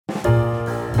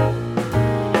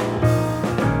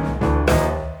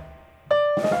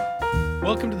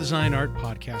Welcome to the Zion Art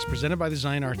Podcast, presented by the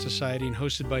Zion Art Society and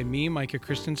hosted by me, Micah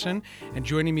Christensen. And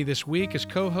joining me this week as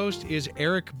co-host is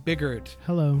Eric Biggert.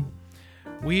 Hello.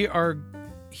 We are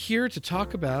here to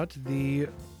talk about the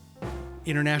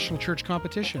International Church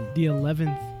Competition. The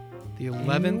 11th. The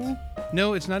 11th? Annual?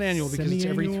 No, it's not annual because it's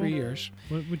every Semi-annual? 3 years.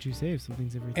 What would you say if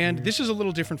something's every 3 And years? this is a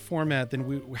little different format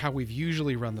than how we've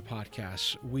usually run the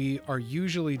podcast. We are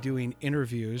usually doing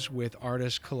interviews with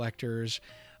artists, collectors,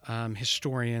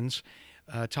 historians,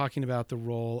 talking about the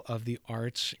role of the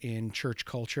arts in church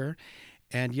culture.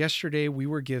 And yesterday we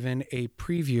were given a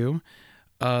preview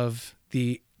of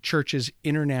the church's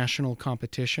international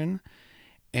competition.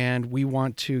 And we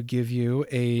want to give you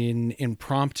an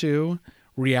impromptu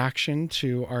reaction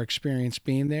to our experience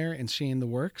being there and seeing the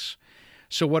works.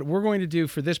 So what we're going to do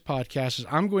for this podcast is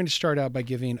I'm going to start out by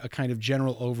giving a kind of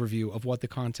general overview of what the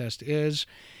contest is.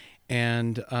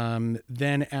 And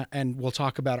then we'll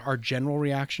talk about our general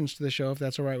reactions to the show, if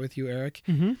that's all right with you, Eric.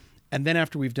 Mm-hmm. And then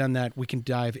after we've done that, we can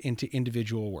dive into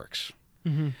individual works.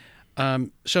 Mm-hmm.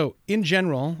 So in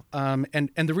general,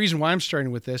 and the reason why I'm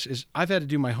starting with this is I've had to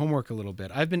do my homework a little bit.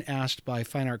 I've been asked by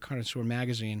Fine Art Connoisseur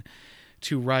magazine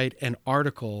to write an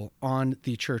article on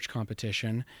the church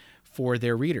competition for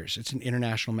their readers. It's an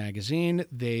international magazine.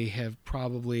 They have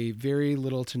probably very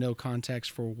little to no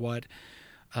context for what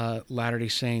Latter-day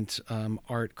Saint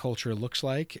art culture looks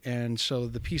like. And so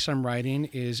the piece I'm writing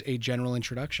is a general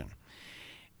introduction.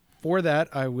 For that,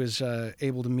 I was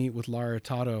able to meet with Lara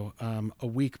Tato a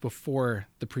week before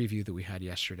the preview that we had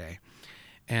yesterday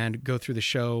and go through the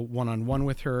show one-on-one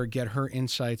with her, get her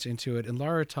insights into it. And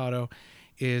Lara Tato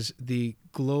is the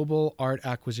Global Art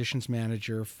Acquisitions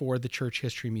Manager for the Church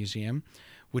History Museum,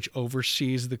 which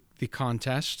oversees the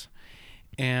contest.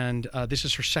 And this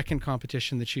is her second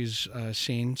competition that she's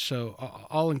seen, so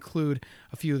I'll include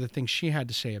a few of the things she had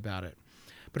to say about it.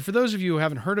 But for those of you who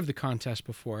haven't heard of the contest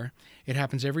before, it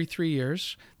happens every 3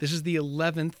 years. This is the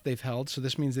 11th they've held, so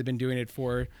this means they've been doing it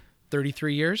for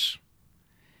 33 years.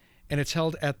 And it's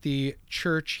held at the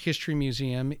Church History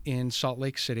Museum in Salt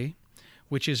Lake City,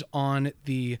 which is on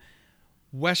the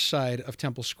west side of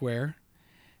Temple Square,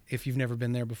 if you've never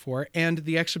been there before. And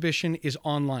the exhibition is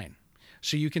online.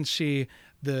 So you can see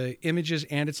the images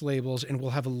and its labels, and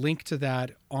we'll have a link to that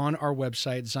on our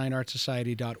website,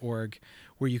 zionartsociety.org,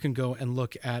 where you can go and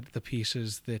look at the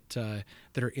pieces that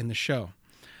are in the show.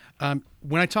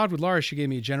 When I talked with Laura, she gave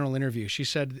me a general interview. She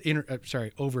said,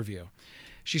 overview.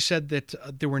 She said that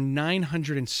there were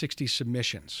 960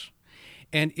 submissions,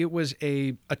 and it was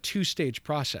a two-stage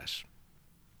process.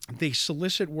 They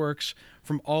solicit works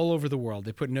from all over the world.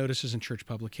 They put notices in church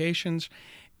publications,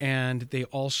 and they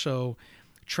also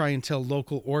try and tell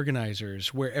local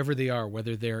organizers wherever they are,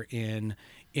 whether they're in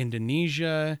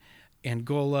Indonesia,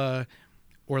 Angola,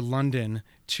 or London,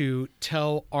 to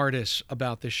tell artists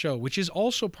about this show, which is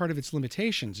also part of its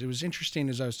limitations. It was interesting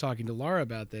as I was talking to Laura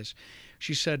about this.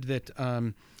 She said that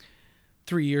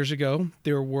 3 years ago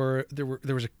there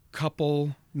was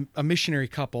a missionary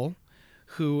couple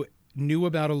who knew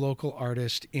about a local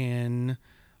artist in,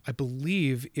 I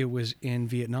believe it was in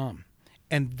Vietnam.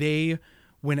 And they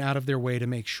went out of their way to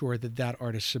make sure that that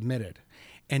artist submitted.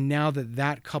 And now that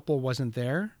that couple wasn't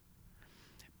there,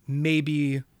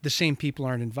 maybe the same people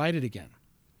aren't invited again.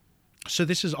 So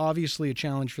this is obviously a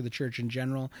challenge for the church in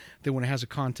general, that when it has a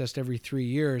contest every 3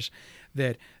 years,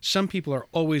 that some people are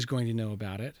always going to know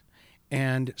about it.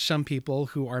 And some people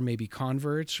who are maybe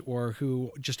converts or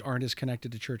who just aren't as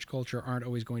connected to church culture aren't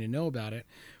always going to know about it,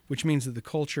 which means that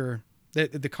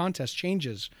the contest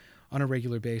changes on a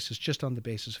regular basis, just on the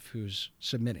basis of who's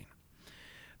submitting.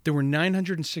 There were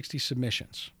 960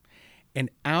 submissions. And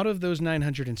out of those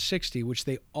 960, which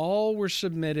they all were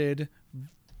submitted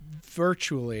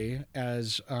virtually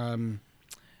as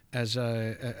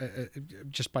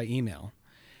just by email,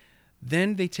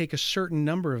 then they take a certain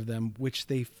number of them, which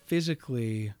they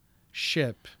physically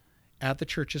ship at the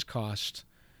church's cost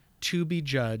to be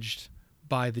judged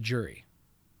by the jury.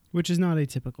 Which is not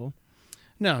atypical.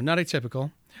 No, not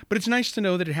atypical. But it's nice to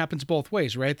know that it happens both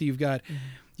ways, right? That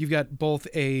you've got both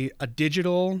a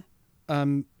digital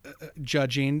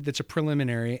judging that's a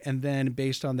preliminary, and then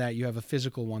based on that, you have a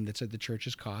physical one that's at the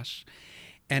church's cost.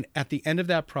 And at the end of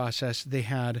that process, they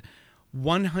had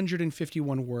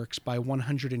 151 works by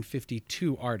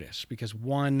 152 artists, because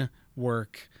one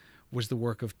work was the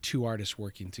work of two artists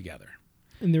working together.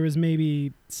 And there was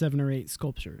maybe 7 or 8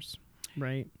 sculptures,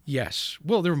 right? Yes.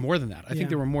 Well, there were more than that. I think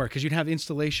there were more, because you'd have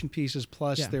installation pieces,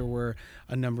 plus there were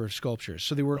a number of sculptures.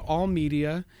 So they were all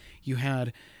media. You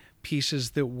had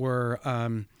pieces that were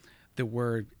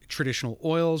traditional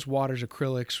oils, waters,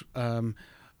 acrylics,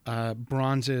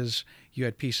 bronzes, you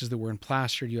had pieces that were in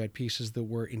plaster, you had pieces that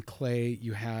were in clay,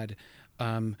 you had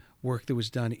work that was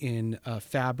done in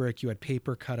fabric, you had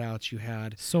paper cutouts, you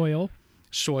had Soil.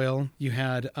 you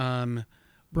had Bronze.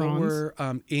 what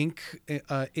were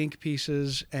ink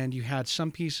pieces, and you had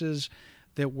some pieces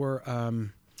that were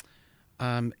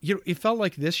it felt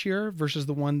like this year versus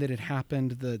the one that had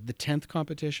happened, the 10th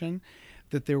competition,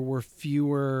 that there were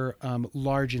fewer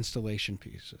large installation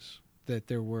pieces, that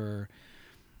there were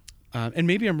and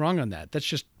maybe I'm wrong on that. That's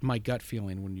just my gut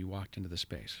feeling when you walked into the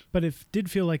space. But it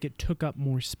did feel like it took up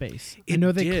more space. I It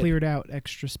know they did. cleared out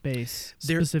extra space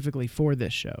specifically for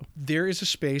this show. There is a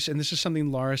space, and this is something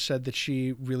Laura said that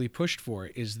she really pushed for,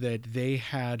 is that they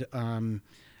had an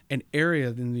area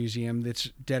in the museum that's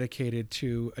dedicated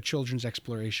to a children's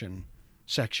exploration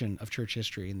section of church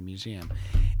history in the museum.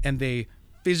 And they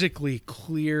physically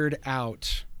cleared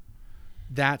out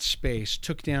that space,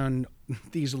 took down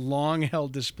these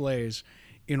long-held displays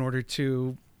in order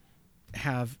to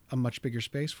have a much bigger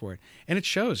space for it. And it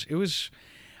shows.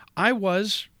 I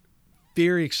was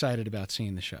very excited about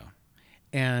seeing the show.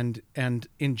 And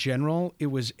in general, it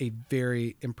was a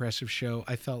very impressive show.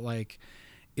 I felt like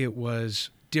it was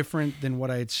different than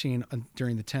what I had seen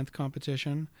during the 10th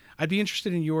competition. I'd be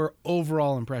interested in your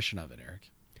overall impression of it, Eric.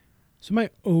 So my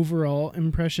overall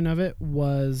impression of it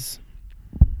was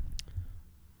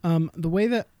the way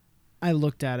that I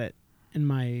looked at it and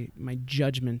my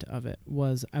judgment of it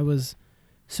was I was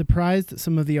surprised at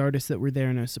some of the artists that were there,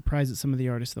 and I was surprised at some of the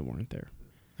artists that weren't there.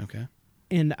 Okay.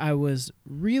 And I was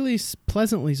really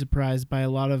pleasantly surprised by a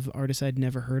lot of artists I'd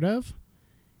never heard of,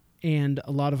 and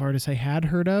a lot of artists I had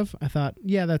heard of. I thought,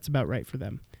 yeah, that's about right for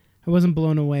them. I wasn't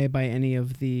blown away by any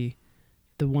of the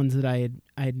ones that I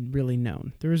had really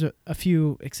known. There was a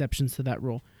few exceptions to that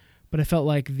rule, but I felt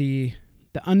like the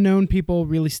unknown people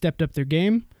really stepped up their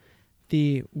game.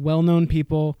 The well-known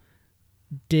people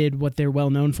did what they're well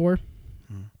known for,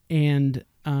 and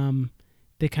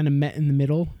they kind of met in the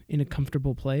middle in a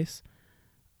comfortable place.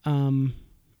 And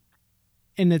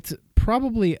it's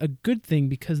probably a good thing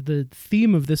because the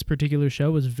theme of this particular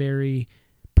show was very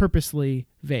purposely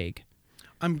vague.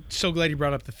 I'm so glad you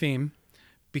brought up the theme,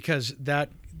 because that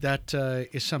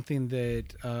is something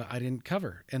that I didn't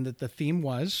cover, and that the theme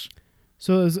was...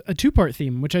 So it was a two-part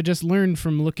theme, which I just learned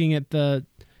from looking at the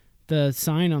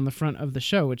sign on the front of the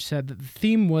show, which said that the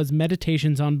theme was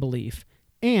Meditations on Belief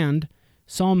and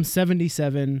Psalm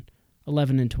 77,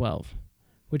 11 and 12,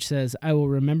 which says, I will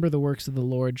remember the works of the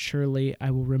Lord. Surely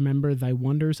I will remember thy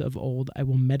wonders of old. I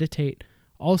will meditate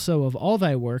also of all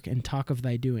thy work and talk of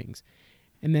thy doings.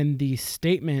 And then the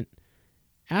statement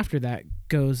after that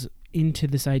goes into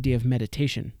this idea of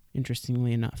meditation,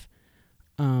 interestingly enough,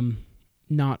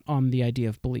 not on the idea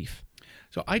of belief.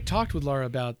 So I talked with Laura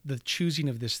about the choosing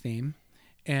of this theme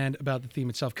and about the theme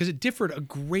itself, because it differed a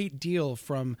great deal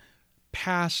from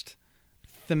past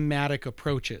thematic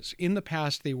approaches. In the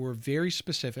past, they were very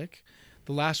specific.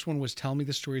 The last one was Tell Me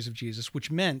the Stories of Jesus,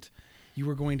 which meant you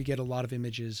were going to get a lot of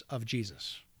images of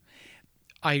Jesus.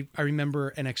 I remember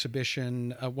an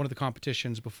exhibition, one of the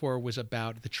competitions before was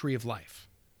about the Tree of Life,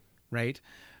 right?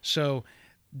 So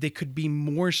they could be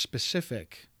more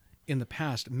specific in the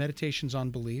past. Meditations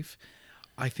on Belief,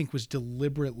 I think, was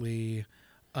deliberately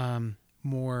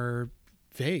more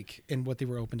vague in what they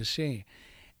were open to see.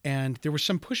 And there was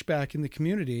some pushback in the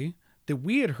community that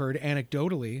we had heard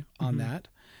anecdotally on that.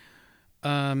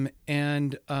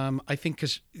 I think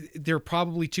because there are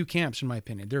probably two camps, in my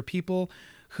opinion. There are people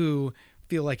who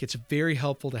feel like it's very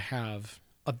helpful to have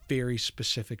a very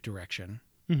specific direction.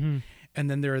 Mm-hmm. And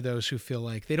then there are those who feel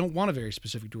like they don't want a very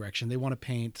specific direction. They want to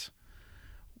paint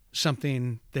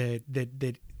something that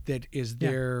is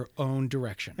their own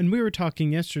direction. And we were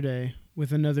talking yesterday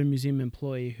with another museum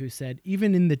employee who said,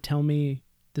 even in the Tell Me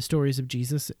the Stories of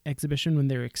Jesus exhibition, when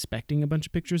they're expecting a bunch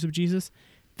of pictures of Jesus,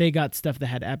 they got stuff that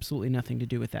had absolutely nothing to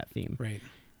do with that theme. Right.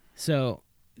 So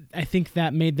I think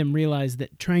that made them realize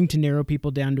that trying to narrow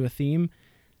people down to a theme,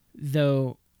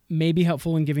 though, may be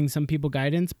helpful in giving some people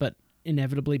guidance, but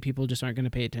inevitably people just aren't going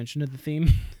to pay attention to the theme.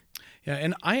 Yeah,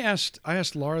 and I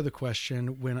asked Laura the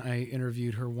question when I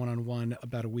interviewed her one-on-one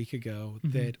about a week ago,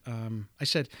 that I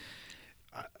said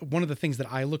one of the things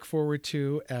that I look forward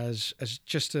to as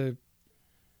just a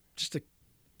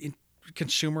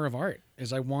consumer of art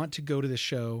is I want to go to the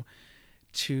show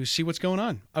to see what's going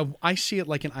on. I see it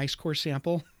like an ice core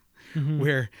sample,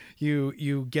 where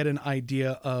you get an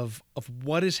idea of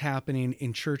what is happening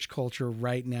in church culture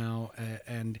right now,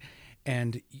 and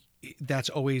that's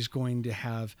always going to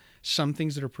have some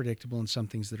things that are predictable and some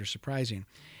things that are surprising.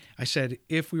 I said,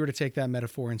 if we were to take that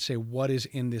metaphor and say, what is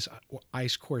in this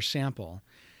ice core sample?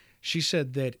 She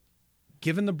said that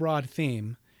given the broad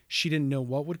theme, she didn't know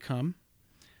what would come,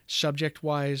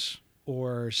 subject-wise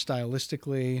or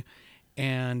stylistically,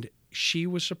 and she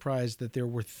was surprised that there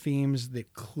were themes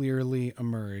that clearly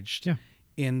emerged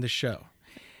in the show.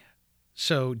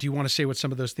 So do you want to say what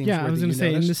some of those themes were? Yeah, I was going to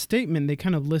say, noticed? in the statement, they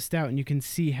kind of list out, and you can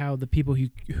see how the people who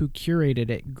curated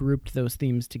it grouped those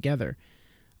themes together.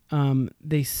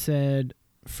 They said,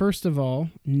 first of all,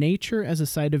 nature as a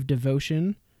site of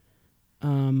devotion.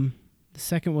 The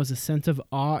second was a sense of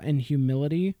awe and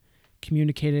humility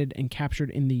communicated and captured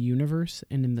in the universe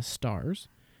and in the stars.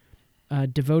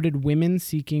 Devoted women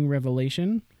seeking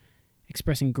revelation,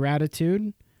 expressing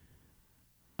gratitude,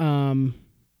 and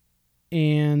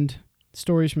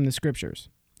stories from the scriptures.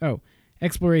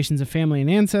 Explorations of family and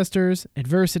ancestors,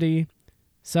 adversity,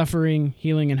 suffering,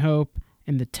 healing and hope,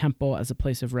 and the temple as a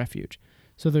place of refuge.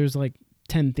 So there's like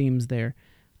 10 themes there.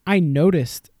 I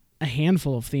noticed a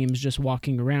handful of themes just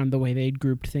walking around, the way they'd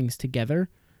grouped things together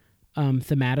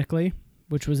thematically,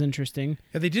 which was interesting.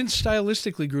 Yeah, they didn't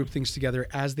stylistically group things together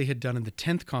as they had done in the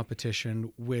 10th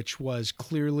competition, which was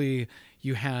clearly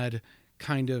you had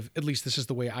kind of, at least this is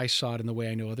the way I saw it and the way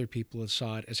I know other people have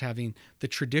saw it, as having the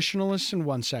traditionalists in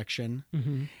one section,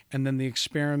 and then the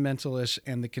experimentalists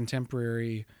and the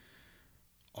contemporary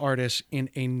artists in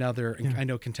another. And I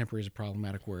know contemporary is a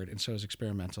problematic word, and so is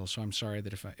experimental, so I'm sorry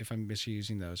that if I'm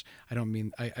misusing those. I don't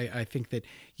mean, I think that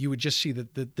you would just see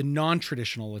that the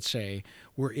non-traditional, let's say,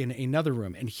 were in another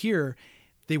room, and here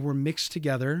they were mixed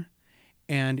together,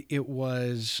 and it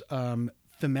was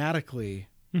thematically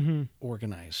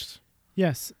organized.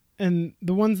 Yes, and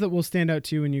the ones that will stand out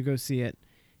to you when you go see it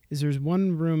is there's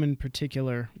one room in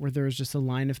particular where there was just a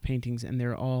line of paintings, and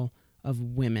they're all of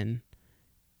women.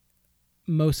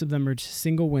 Most of them are just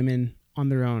single women on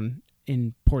their own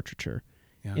in portraiture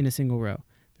in a single row.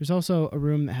 There's also a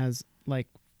room that has like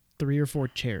 3 or 4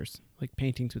 chairs, like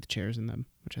paintings with chairs in them,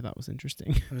 which I thought was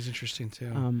interesting. That was interesting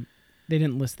too. They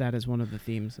didn't list that as one of the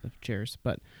themes of chairs,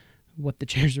 but what the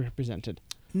chairs represented.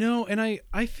 No, and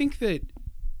I think that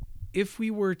if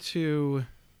we were to,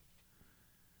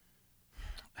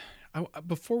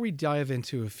 before we dive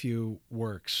into a few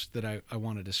works that I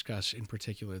want to discuss in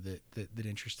particular that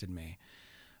interested me,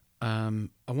 I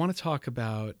want to talk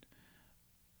about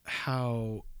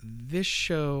how this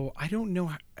show, I don't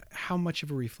know how much of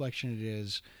a reflection it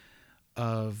is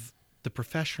of the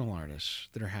professional artists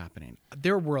that are happening.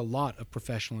 There were a lot of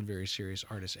professional and very serious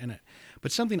artists in it,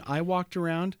 but something I walked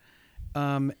around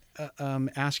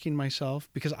asking myself,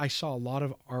 because I saw a lot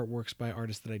of artworks by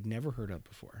artists that I'd never heard of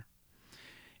before,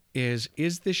 is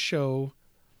this show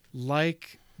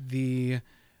like the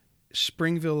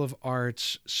Springville of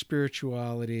Arts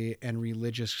spirituality and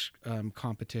religious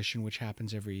competition, which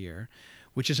happens every year,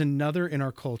 which is another in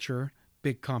our culture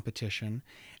big competition.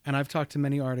 And I've talked to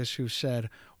many artists who've said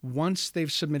once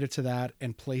they've submitted to that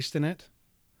and placed in it,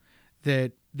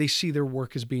 that they see their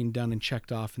work as being done and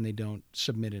checked off, and they don't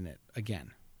submit in it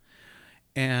again.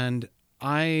 And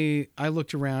I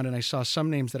looked around and I saw some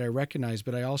names that I recognized,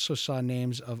 but I also saw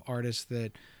names of artists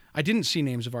that I didn't see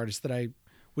names of artists that I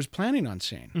was planning on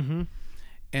seeing.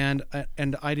 And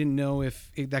I didn't know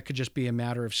if that could just be a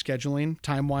matter of scheduling,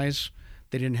 time-wise.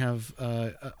 They didn't have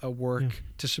a work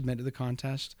to submit to the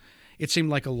contest. It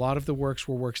seemed like a lot of the works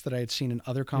were works that I had seen in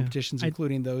other competitions,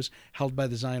 including those held by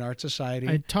the Zion Art Society.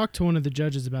 I talked to one of the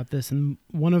judges about this, and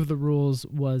one of the rules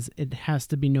was it has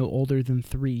to be no older than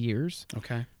 3 years.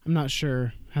 Okay. I'm not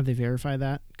sure how they verify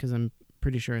that, because I'm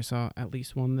pretty sure I saw at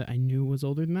least one that I knew was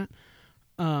older than that.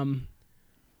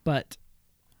 But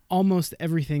almost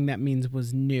everything that means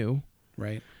was new.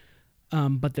 Right.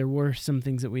 But there were some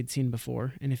things that we'd seen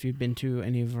before, and if you've been to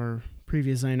any of our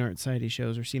previous Zion Art Society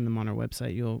shows or seen them on our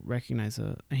website, you'll recognize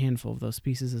a handful of those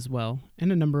pieces as well,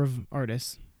 and a number of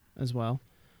artists as well.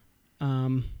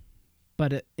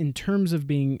 But in terms of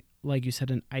being, like you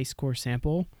said, an ice core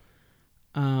sample,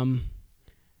 I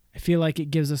feel like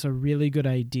it gives us a really good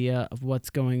idea of what's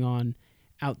going on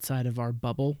outside of our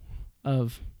bubble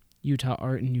of Utah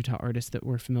art and Utah artists that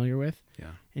we're familiar with,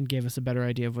 and gave us a better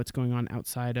idea of what's going on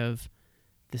outside of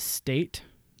the state,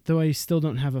 though I still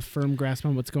don't have a firm grasp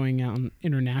on what's going on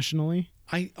internationally.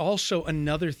 I also,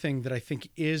 another thing that I think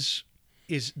is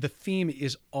the theme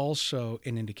is also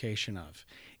an indication of,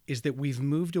 is that we've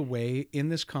moved away in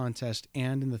this contest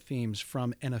and in the themes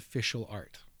from an official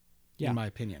art, in my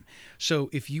opinion. So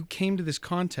if you came to this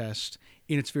contest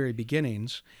in its very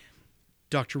beginnings,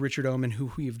 Dr. Richard Oman,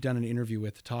 who we've done an interview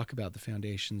with to talk about the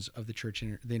foundations of the church,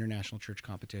 the International Church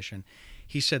Competition,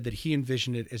 he said that he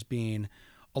envisioned it as being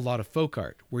a lot of folk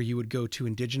art, where you would go to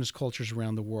indigenous cultures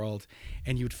around the world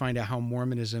and you would find out how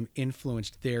Mormonism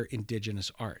influenced their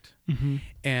indigenous art.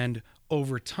 And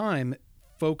over time,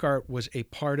 folk art was a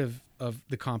part of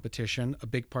the competition, a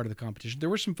big part of the competition. There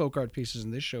were some folk art pieces in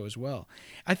this show as well.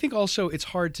 I think also it's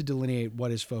hard to delineate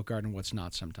what is folk art and what's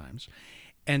not sometimes.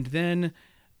 And then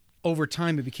over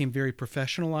time, it became very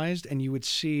professionalized, and you would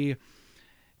see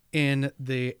in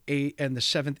the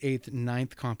 7th, 8th,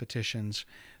 9th competitions,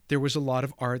 there was a lot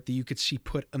of art that you could see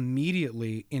put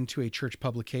immediately into a church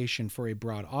publication for a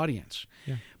broad audience.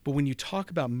 Yeah. But when you talk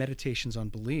about Meditations on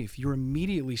Belief, you're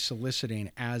immediately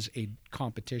soliciting as a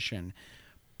competition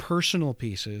personal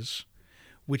pieces,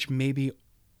 which maybe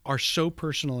are so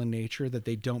personal in nature that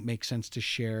they don't make sense to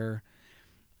share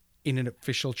in an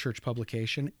official church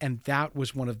publication. And that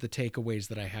was one of the takeaways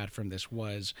that I had from this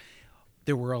was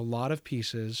there were a lot of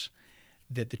pieces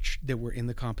that were in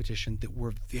the competition that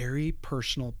were very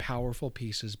personal, powerful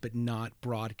pieces, but not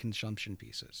broad consumption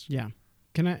pieces. Yeah.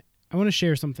 I want to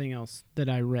share something else that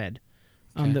I read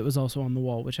that was also on the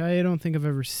wall, which I don't think I've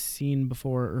ever seen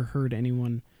before or heard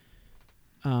anyone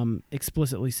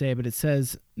explicitly say, but it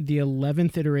says the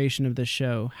 11th iteration of this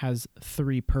show has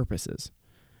 3 purposes.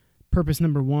 Purpose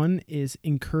number 1 is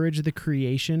encourage the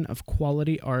creation of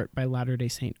quality art by Latter-day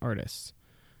Saint artists.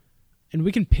 And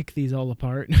we can pick these all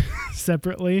apart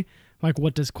separately. Like,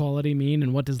 what does quality mean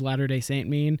and what does Latter-day Saint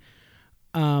mean?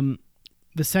 The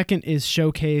second is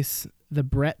showcase the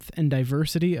breadth and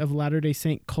diversity of Latter-day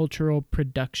Saint cultural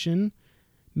production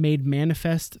made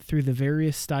manifest through the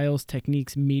various styles,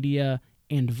 techniques, media,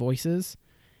 and voices.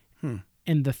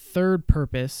 And the third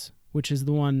purpose, which is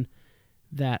the one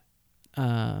that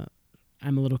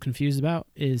I'm a little confused about,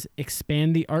 is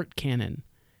expand the art canon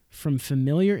from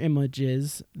familiar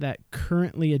images that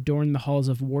currently adorn the halls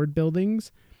of ward buildings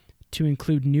to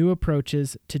include new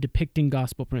approaches to depicting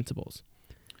gospel principles.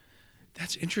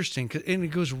 That's interesting, and it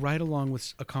goes right along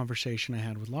with a conversation I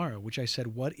had with Laura, which I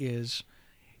said,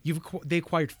 they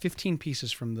acquired 15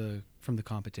 pieces from the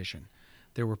competition.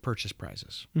 There were purchase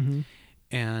prizes. Mm-hmm.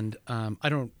 And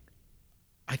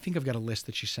I think I've got a list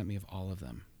that she sent me of all of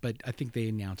them, but I think they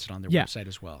announced it on their website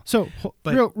as well. So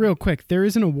real quick, there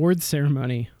is an awards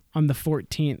ceremony on the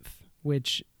 14th,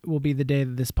 which will be the day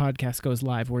that this podcast goes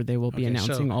live, where they will be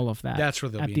announcing all of that. That's where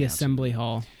they'll be at the Assembly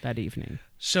Hall that evening.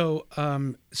 So,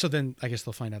 so then I guess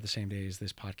they'll find out the same day as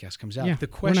this podcast comes out. Yeah,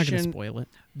 we're not going to spoil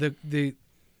it.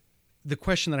 The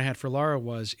question that I had for Laura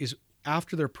is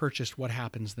after they're purchased, what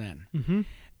happens then? Mm-hmm.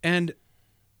 And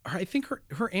I think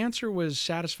her answer was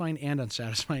satisfying and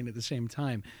unsatisfying at the same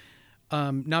time.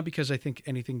 Not because I think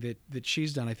anything that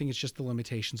she's done. I think it's just the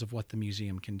limitations of what the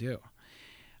museum can do.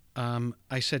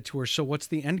 I said to her, so what's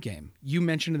the end game? You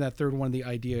mentioned in that third one the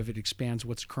idea of it expands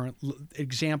what's current.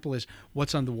 Example is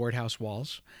what's on the Ward House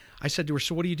walls. I said to her,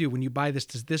 so what do you do when you buy this?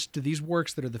 Do these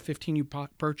works that are the 15 you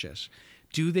purchase,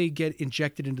 do they get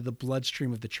injected into the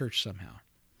bloodstream of the church somehow?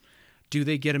 Do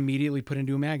they get immediately put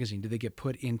into a magazine? Do they get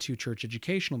put into church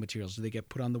educational materials? Do they get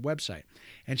put on the website?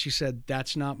 And she said,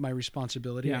 that's not my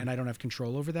responsibility, and I don't have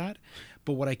control over that.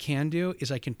 But what I can do is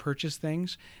I can purchase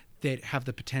things that have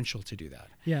the potential to do that.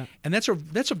 Yeah. And that's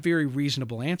a very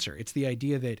reasonable answer. It's the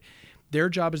idea that their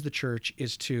job as the church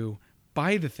is to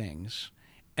buy the things,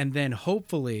 and then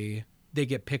hopefully they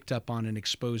get picked up on and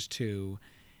exposed to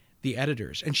the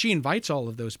editors. And she invites all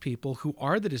of those people who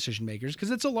are the decision makers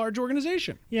because it's a large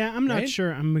organization. Yeah, I'm not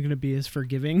sure I'm going to be as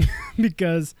forgiving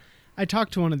because I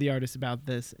talked to one of the artists about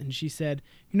this, and she said,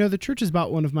 the church has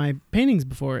bought one of my paintings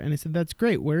before. And I said, that's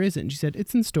great. Where is it? And she said,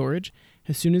 it's in storage.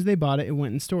 As soon as they bought it, it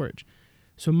went in storage.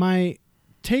 So my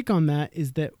take on that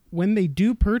is that when they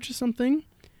do purchase something,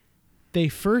 they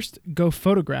first go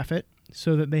photograph it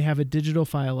so that they have a digital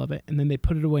file of it, and then they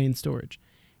put it away in storage.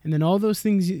 And then all those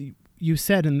things you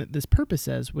said and that this purpose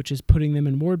says, which is putting them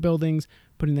in ward buildings,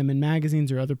 putting them in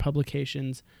magazines or other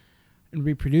publications, and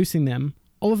reproducing them,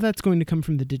 all of that's going to come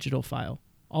from the digital file.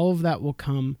 All of that will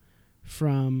come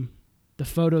from the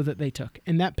photo that they took.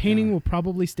 And that painting will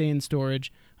probably stay in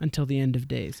storage until the end of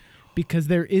days because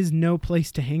there is no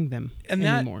place to hang them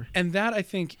anymore. And that I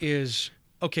think is,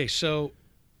 okay, so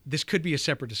this could be a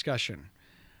separate discussion,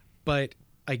 but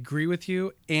I agree with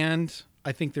you, and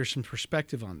I think there's some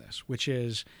perspective on this, which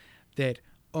is that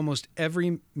almost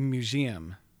every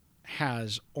museum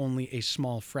has only a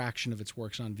small fraction of its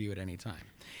works on view at any time.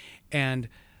 And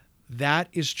that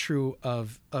is true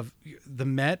of the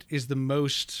Met is the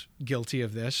most guilty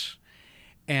of this.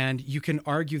 And you can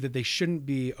argue that they shouldn't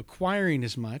be acquiring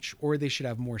as much or they should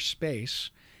have more space.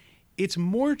 It's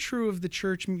more true of the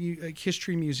Church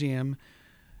History Museum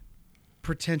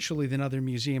potentially than other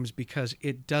museums because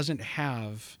it doesn't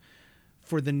have,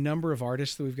 for the number of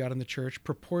artists that we've got in the church,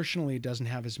 proportionally it doesn't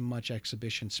have as much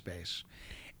exhibition space.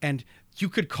 And you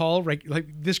could call, like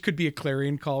this could be a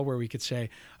clarion call where we could say,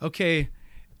 okay,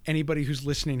 anybody who's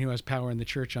listening who has power in the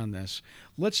church on this.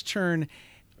 Let's turn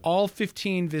all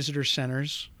 15 visitor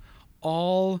centers,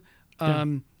 all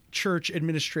church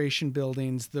administration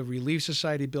buildings, the Relief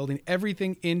Society building,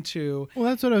 everything into... Well,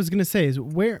 that's what I was going to say is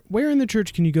where in the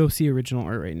church can you go see original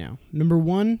art right now? Number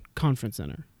one, Conference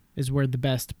Center is where the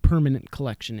best permanent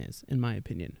collection is, in my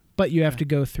opinion. But you have to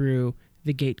go through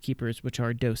the gatekeepers, which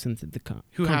are docents at the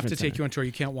who have to take you on tour.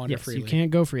 You can't wander freely. You can't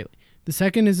go freely. The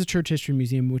second is the Church History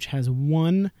Museum, which has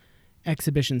one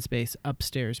exhibition space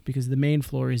upstairs because the main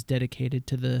floor is dedicated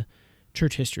to the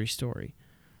church history story.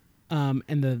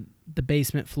 And the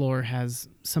basement floor has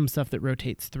some stuff that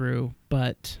rotates through,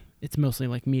 but it's mostly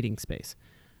like meeting space.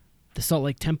 The Salt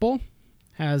Lake Temple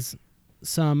has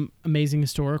some amazing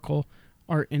historical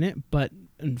art in it, but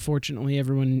unfortunately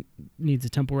everyone needs a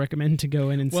temple recommend to go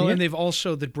in and see it. Well, and they've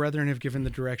also, the Brethren have given the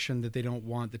direction that they don't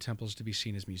want the temples to be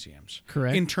seen as museums.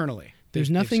 Correct. Internally. There's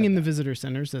nothing in the visitor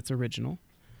centers that's original.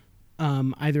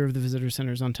 Either of the visitor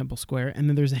centers on Temple Square. And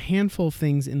then there's a handful of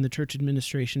things in the church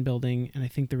administration building, and I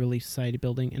think the Relief Society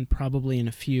building, and probably in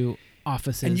a few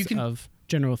offices of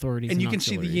general authorities. And you can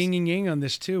see the yin and yang on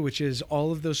this too, which is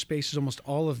all of those spaces, almost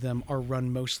all of them, are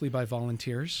run mostly by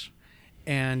volunteers.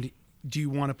 And do you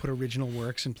want to put original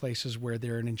works in places where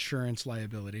they're an insurance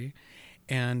liability?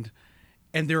 And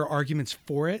there are arguments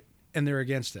for it and they're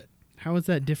against it. How is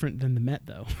that different than the Met,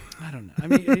 though? I don't know. I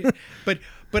mean,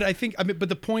 but I think, but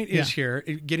the point is here,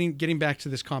 getting back to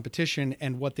this competition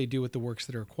and what they do with the works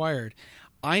that are acquired,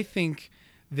 I think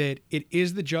that it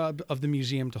is the job of the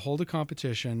museum to hold a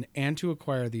competition and to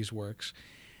acquire these works.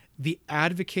 The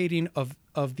advocating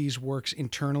of these works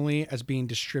internally as being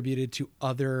distributed to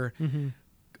other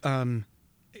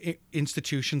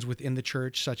institutions within the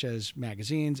church, such as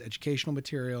magazines, educational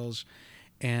materials,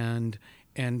 and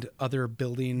other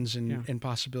buildings and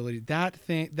possibility. That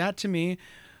to me,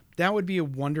 that would be a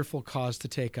wonderful cause to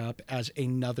take up as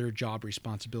another job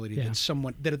responsibility that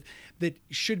someone that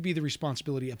should be the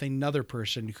responsibility of another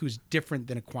person who's different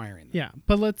than acquiring them. Yeah,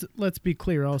 but let's be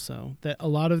clear also that a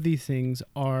lot of these things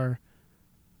are,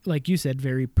 like you said,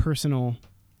 very personal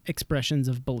expressions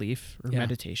of belief or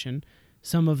meditation.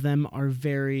 Some of them are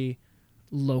very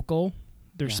local.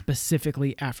 They're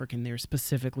specifically African. They're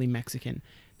specifically Mexican.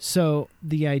 So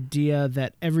the idea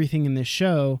that everything in this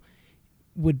show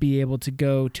would be able to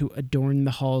go to adorn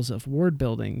the halls of ward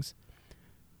buildings,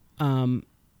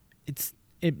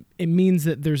 it means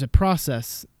that there's a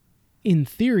process in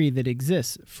theory that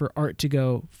exists for art to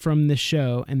go from this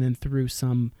show and then through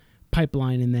some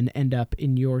pipeline and then end up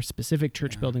in your specific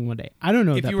church building one day. I don't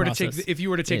know if you were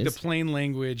to take the plain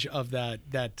language of that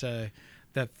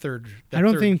third. I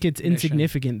don't think it's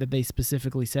insignificant that they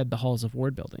specifically said the halls of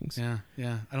ward buildings.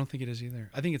 Yeah. I don't think it is either.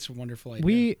 I think it's a wonderful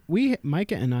idea. We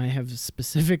Micah and I have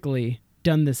specifically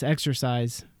done this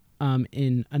exercise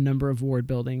in a number of ward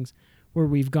buildings where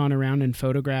we've gone around and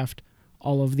photographed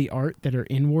all of the art that are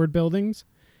in ward buildings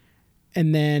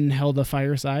and then held a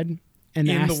fireside and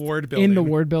in the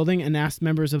ward building and asked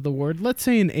members of the ward, let's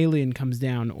say an alien comes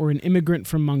down or an immigrant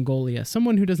from Mongolia,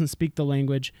 someone who doesn't speak the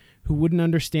language, who wouldn't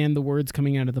understand the words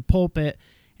coming out of the pulpit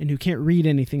and who can't read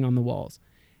anything on the walls,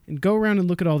 and go around and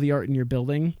look at all the art in your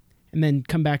building and then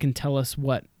come back and tell us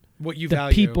what you the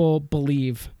value. People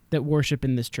believe that worship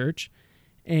in this church.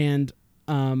 And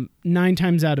 9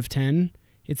 times out of 10,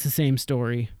 it's the same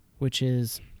story, which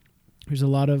is there's a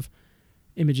lot of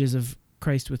images of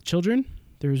Christ with children.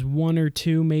 There's 1 or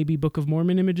 2 maybe Book of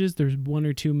Mormon images. There's 1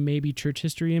 or 2 maybe church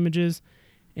history images.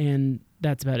 And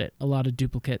that's about it. A lot of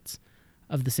duplicates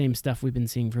of the same stuff we've been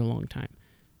seeing for a long time.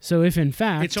 So if in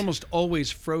fact... It's almost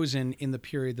always frozen in the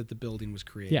period that the building was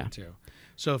created too.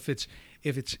 So if it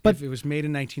was made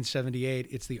in 1978,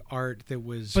 it's the art that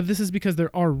was... But this is because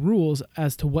there are rules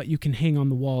as to what you can hang on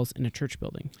the walls in a church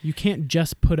building. You can't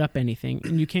just put up anything,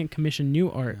 and you can't commission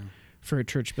new art for a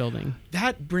church building.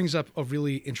 That brings up a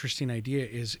really interesting idea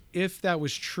is if that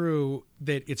was true,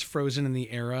 that it's frozen in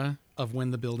the era of when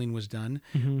the building was done,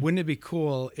 wouldn't it be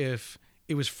cool if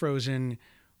it was frozen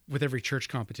with every church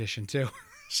competition too?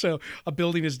 So a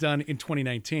building is done in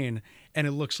 2019 and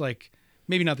it looks like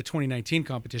maybe not the 2019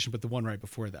 competition, but the one right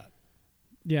before that.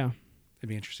 Yeah. It'd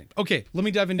be interesting. Okay, let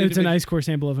me dive into It's an ice core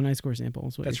sample of an ice core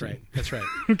sample. That's right. That's right.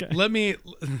 Okay.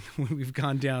 We've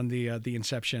gone down the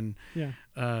Inception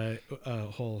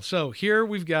hole. So here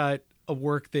we've got a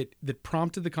work that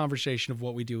prompted the conversation of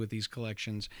what we do with these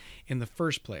collections in the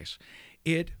first place.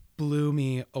 It blew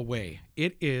me away.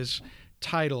 It is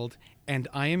titled "And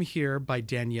I Am Here" by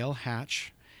Danielle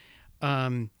Hatch.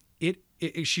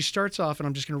 She starts off, and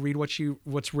I'm just going to read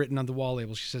what's written on the wall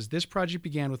label. She says, "This project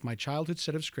began with my childhood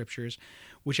set of scriptures,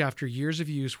 which after years of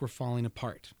use were falling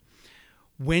apart.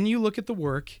 when you look at the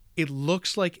work, it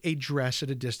looks like a dress at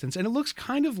a distance, and it looks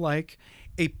kind of like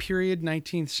a period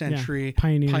 19th century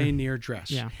pioneer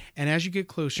dress. Yeah. And as you get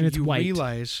closer, it's you white.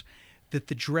 realize that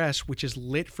the dress, which is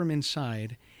lit from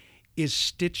inside, is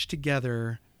stitched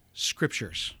together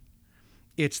scriptures.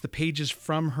 It's the pages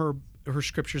from her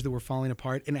scriptures that were falling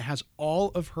apart, and it has all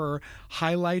of her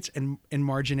highlights and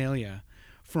marginalia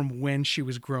from when she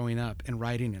was growing up and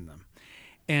writing in them.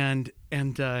 And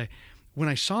when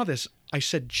I saw this, I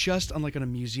said, just on a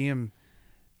museum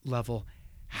level,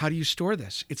 how do you store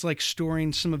this? It's like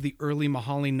storing some of the early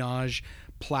Mahalinaj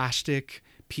plastic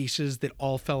pieces that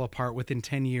all fell apart within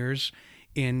 10 years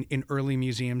in early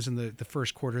museums in the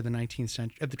first quarter of the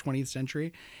 20th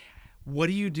century. What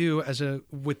do you do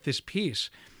with this piece?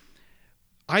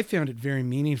 I found it very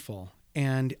meaningful,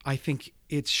 and I think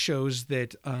it shows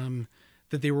that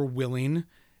that they were willing.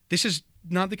 This is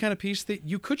not the kind of piece that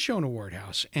you could show in a Ward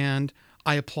House, and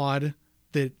I applaud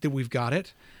that we've got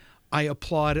it. I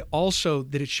applaud also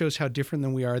that it shows how different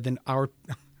than we are than our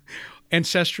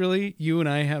ancestrally. You and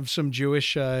I have some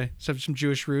Jewish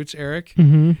roots, Eric.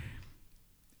 Mm-hmm.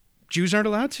 Jews aren't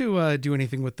allowed to do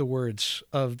anything with the words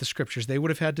of the scriptures. They would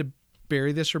have had to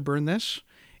bury this or burn this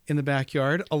in the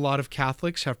backyard. A lot of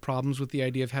Catholics have problems with the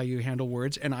idea of how you handle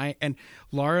words. And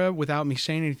Laura, without me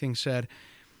saying anything, said,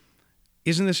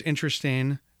 isn't this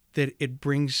interesting that it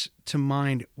brings to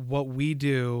mind what we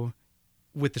do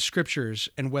with the scriptures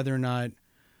and whether or not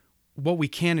what we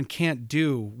can and can't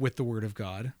do with the Word of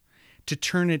God to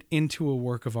turn it into a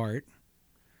work of art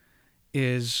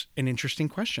is an interesting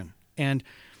question. And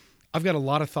I've got a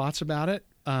lot of thoughts about it.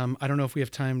 I don't know if we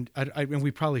have time, and we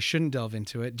probably shouldn't delve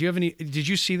into it. Do you have any? Did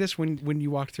you see this when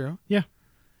you walked through? Yeah.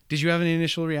 Did you have any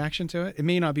initial reaction to it? It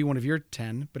may not be one of your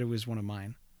 10, but it was one of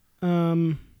mine.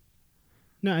 No,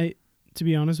 to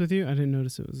be honest with you, I didn't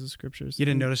notice it was the scriptures. You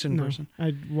didn't notice it in person?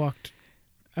 I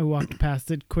walked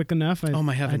past it quick enough. Oh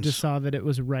my heavens! I just saw that it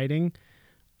was writing,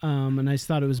 and I just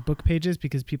thought it was book pages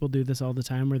because people do this all the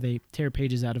time, where they tear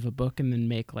pages out of a book and then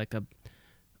make like a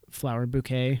flower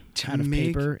bouquet out of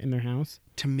paper in their house.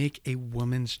 To make a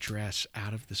woman's dress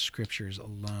out of the scriptures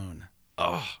alone.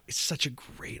 Oh, it's such a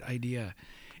great idea.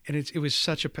 And it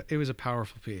was a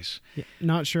powerful piece. Yeah,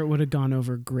 not sure it would have gone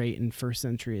over great in first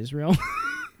century Israel.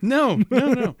 No.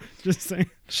 Just saying.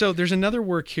 So there's another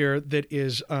work here that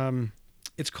is,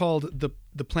 it's called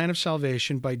The Plan of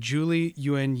Salvation by Julie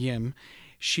Yuen Yim.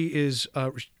 She is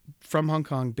from Hong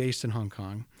Kong, based in Hong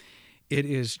Kong. It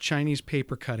is Chinese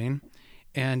paper cutting,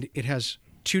 and it has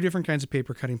 2 different kinds of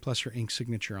paper cutting plus her ink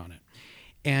signature on it.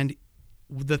 And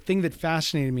the thing that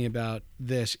fascinated me about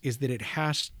this is that it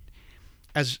has,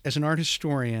 as an art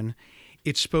historian,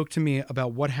 it spoke to me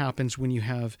about what happens when you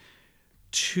have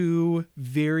 2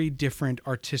 very different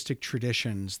artistic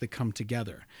traditions that come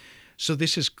together. So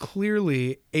this is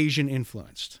clearly Asian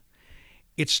influenced.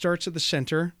 It starts at the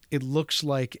center. It looks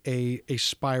like a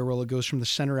spiral. It goes from the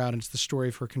center out, and it's the story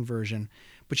of her conversion.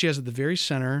 But she has at the very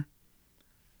center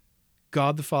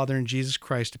God the Father and Jesus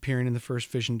Christ appearing in the first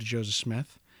vision to Joseph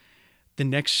Smith. The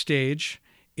next stage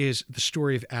is the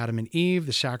story of Adam and Eve,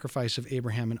 the sacrifice of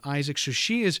Abraham and Isaac. So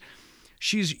she's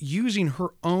using her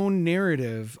own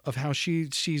narrative of how she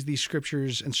sees these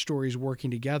scriptures and stories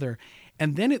working together.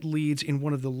 And then it leads in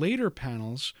one of the later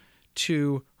panels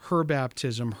to her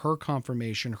baptism, her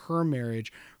confirmation, her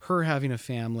marriage, her having a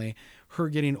family, her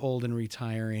getting old and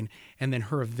retiring, and then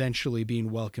her eventually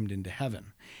being welcomed into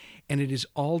heaven. And it is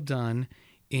all done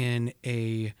in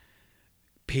a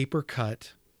paper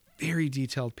cut, very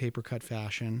detailed paper cut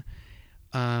fashion,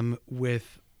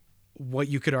 with what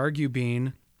you could argue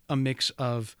being a mix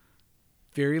of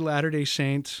very Latter-day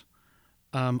Saint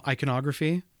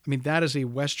iconography. I mean, that is a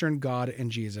Western God and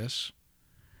Jesus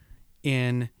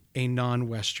in a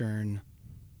non-Western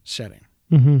setting.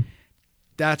 Mm-hmm.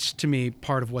 That's, to me,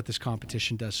 part of what this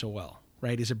competition does so well,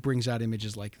 right? Is it brings out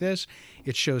images like this.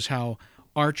 It shows how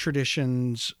our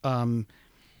traditions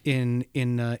in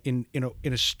a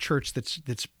church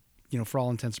that's for all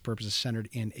intents and purposes centered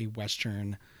in a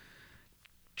Western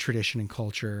tradition and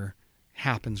culture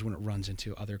happens when it runs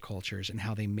into other cultures, and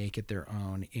how they make it their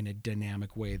own in a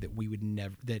dynamic way that we would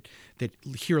never, that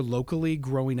here locally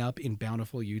growing up in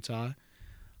Bountiful, Utah,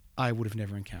 I would have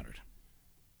never encountered.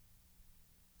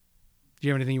 Do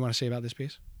you have anything you want to say about this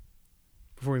piece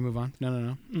before we move on?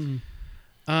 No.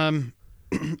 Mm-hmm.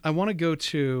 I want to go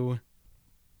to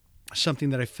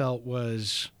something that I felt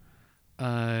was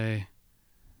a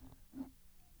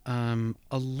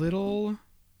little.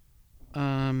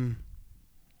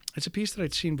 It's a piece that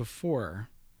I'd seen before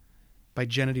by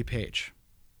Gennady Page,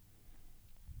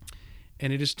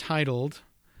 and it is titled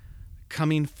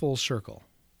 "Coming Full Circle."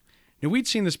 Now, we'd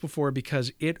seen this before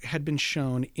because it had been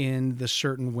shown in the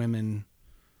Certain Women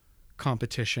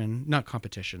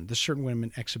the Certain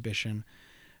Women exhibition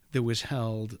that was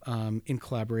held in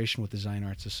collaboration with the Zion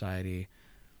Art Society.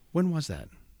 When was that?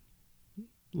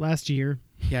 Last year.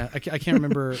 Yeah, I can't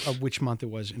remember which month it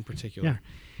was in particular.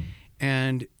 Yeah.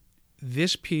 And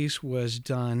this piece was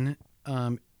done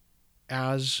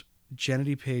as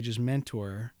Gennady Page's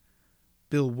mentor,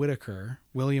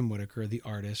 William Whitaker, the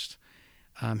artist,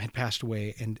 had passed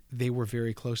away, and they were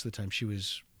very close at the time. She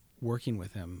was working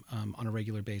with him on a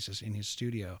regular basis in his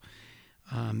studio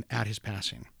at his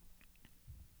passing.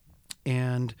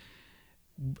 And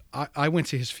I went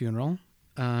to his funeral.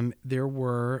 There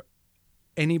were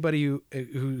anybody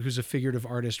who's a figurative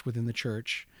artist within the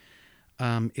church.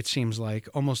 It seems like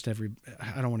almost I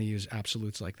don't want to use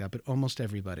absolutes like that, but almost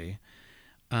everybody.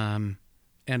 And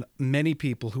many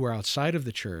people who are outside of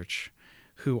the church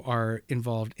who are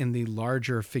involved in the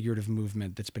larger figurative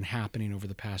movement that's been happening over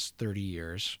the past 30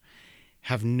 years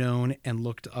have known and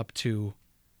looked up to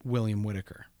William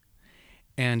Whitaker.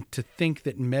 And to think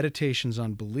that Meditations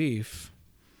on Belief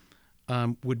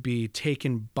would be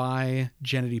taken by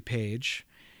Gennady Page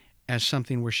as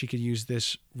something where she could use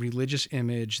this religious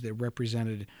image that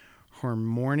represented her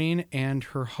mourning and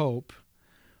her hope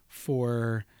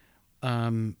for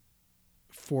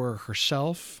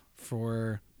herself,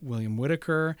 for William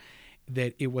Whitaker,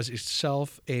 that it was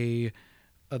itself the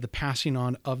passing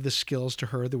on of the skills to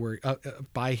her that were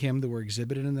by him that were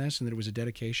exhibited in this, and that it was a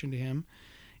dedication to him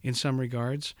in some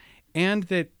regards, and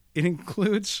that it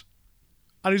includes.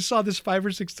 I saw this 5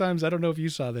 or 6 times. I don't know if you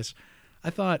saw this.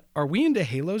 I thought, are we into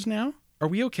halos now? Are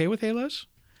we okay with halos?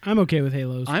 I'm okay with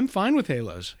halos. I'm fine with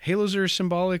halos. Halos are a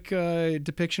symbolic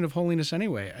depiction of holiness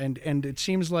anyway, and it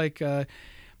seems like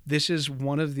this is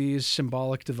one of these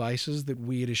symbolic devices that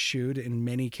we had eschewed in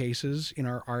many cases in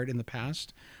our art in the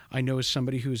past. I know as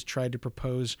somebody who's tried to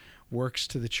propose works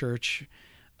to the church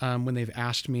when they've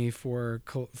asked me for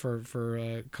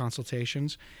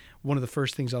consultations, one of the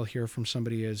first things I'll hear from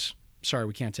somebody is, sorry,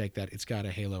 we can't take that. It's got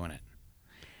a halo in it.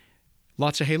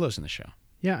 Lots of halos in the show.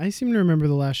 Yeah, I seem to remember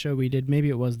the last show we did. Maybe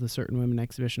it was the Certain Women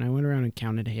exhibition. I went around and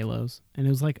counted halos, and it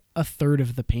was like a third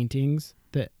of the paintings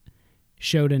that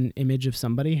showed an image of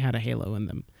somebody had a halo in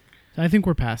them. So I think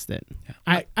we're past it. Yeah.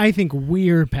 I think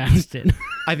we're past it.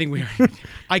 I think we are.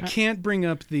 I can't bring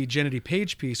up the Gennady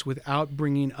Page piece without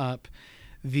bringing up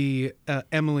the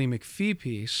Emily McPhee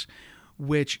piece,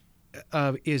 which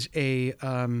is a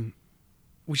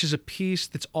piece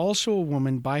that's also a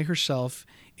woman by herself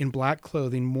in black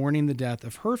clothing mourning the death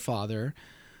of her father,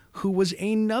 who was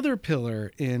another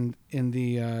pillar in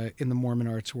the Mormon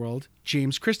arts world,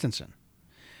 James Christensen.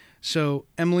 So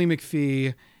Emily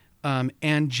McPhee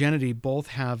and Gennady both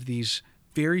have these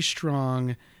very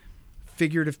strong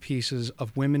figurative pieces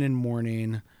of women in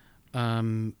mourning,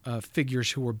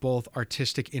 figures who were both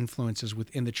artistic influences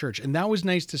within the church. And that was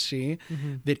nice to see,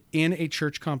 that in a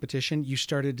church competition, you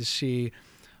started to see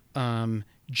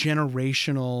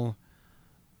generational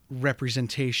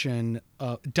representation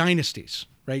of dynasties,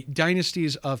 right?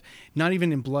 Dynasties of not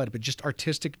even in blood, but just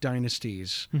artistic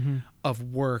dynasties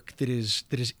of work that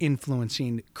is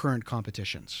influencing current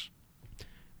competitions.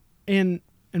 And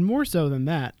more so than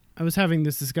that, I was having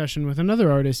this discussion with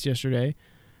another artist yesterday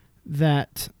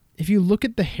that if you look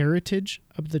at the heritage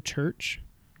of the church,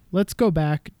 let's go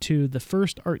back to the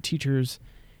first art teachers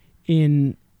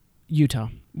in Utah,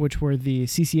 which were the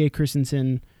CCA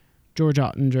Christensen, George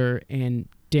Ottinger, and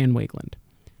Dan Wakeland,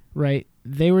 right?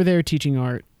 They were there teaching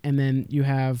art, and then you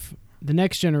have the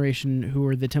next generation who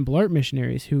are the Temple Art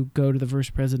missionaries who go to the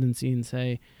First Presidency and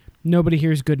say, nobody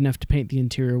here is good enough to paint the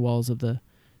interior walls of the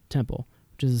temple,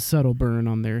 which is a subtle burn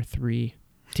on their 3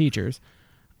 teachers.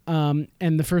 And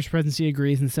the First Presidency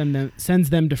agrees and sends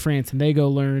them to France, and they go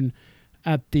learn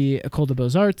at the École des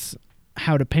Beaux-Arts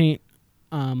how to paint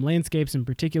landscapes in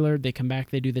particular. They come back,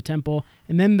 they do the temple,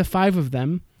 and then the 5 of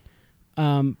them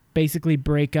basically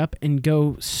break up and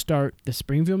go start the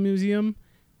Springville Museum.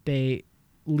 They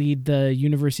lead the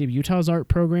University of Utah's art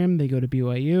program. They go to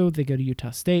BYU. They go to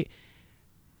Utah State.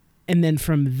 And then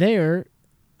from there,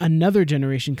 another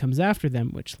generation comes after them,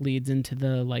 which leads into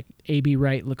the A.B.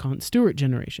 Wright, LeConte Stewart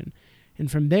generation. And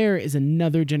from there is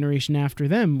another generation after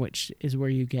them, which is where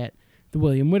you get the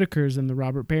William Whitakers and the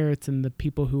Robert Barretts and the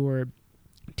people who are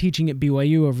teaching at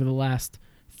BYU over the last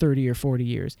 30 or 40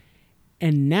 years.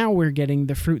 And now we're getting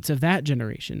the fruits of that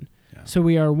generation. Yeah. So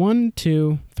we are 1,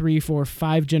 2, 3, 4,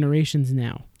 5 generations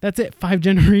now. That's it, 5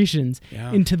 generations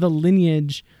into the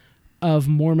lineage of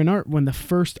Mormon art when the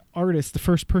first artist, the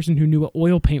first person who knew what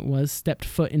oil paint was, stepped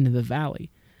foot into the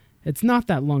valley. It's not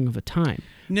that long of a time.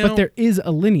 No, but there is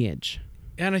a lineage.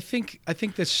 And I think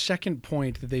the second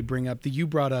point that they bring up, that you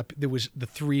brought up, there was the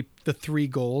three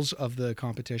goals of the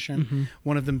competition. Mm-hmm.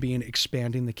 One of them being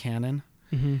expanding the canon.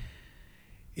 Mm-hmm.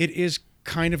 It is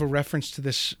kind of a reference to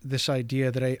this idea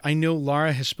that I know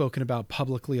Laura has spoken about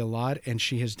publicly a lot, and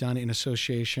she has done in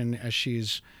association as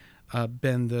she's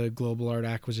been the Global Art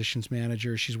Acquisitions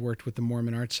Manager. She's worked with the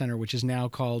Mormon Art Center, which is now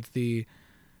called the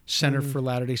Center for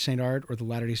Latter-day Saint Art, or the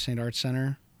Latter-day Saint Art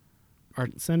Center.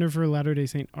 Center for Latter-day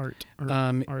Saint Art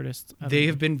Artists. They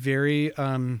have been very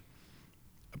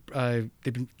they've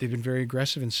been very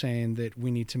aggressive in saying that we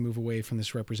need to move away from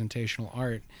this representational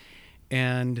art.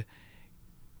 And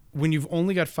when you've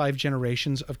only got 5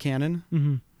 generations of canon,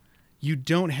 Mm-hmm. you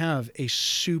don't have a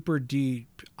super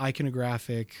deep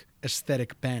iconographic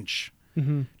aesthetic bench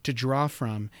Mm-hmm. to draw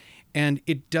from. And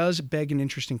it does beg an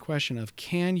interesting question of,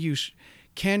 can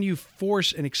you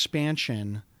force an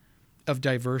expansion of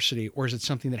diversity, or is it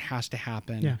something that has to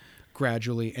happen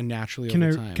gradually and naturally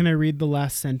over time? Can I read the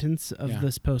last sentence of Yeah.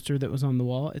 this poster that was on the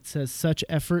wall? It says, "Such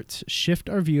efforts shift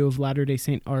our view of Latter-day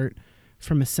Saint art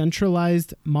from a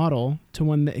centralized model to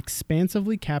one that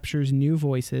expansively captures new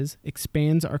voices,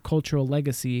 expands our cultural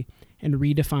legacy, and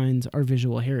redefines our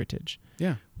visual heritage."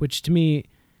 Yeah. Which to me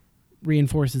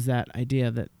reinforces that idea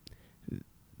that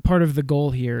part of the goal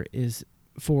here is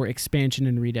for expansion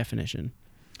and redefinition.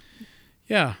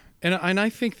 Yeah. And I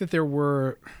think that there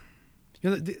were,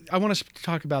 I want to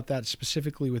talk about that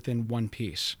specifically within one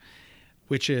piece,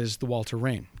 which is the Walter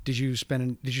Rain. Did you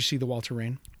see the Walter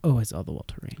Rain? Oh, I saw the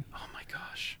Walter Rain. Oh my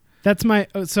gosh. That's my,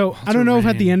 so I don't know if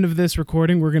at the end of this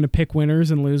recording we're going to pick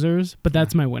winners and losers, but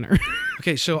that's my winner.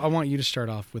 Okay, so I want you to start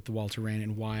off with the Walter Rain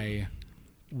and why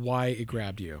it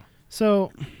grabbed you.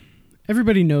 So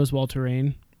everybody knows Walter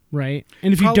Rain, right?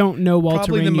 And if you don't know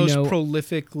Walter Rain, probably the you most know,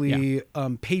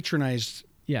 prolifically patronized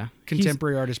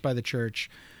contemporary artist by the church.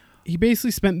 He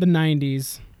basically spent the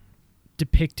 90s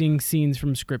depicting scenes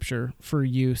from scripture for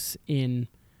use in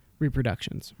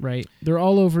reproductions, right? They're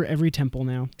all over every temple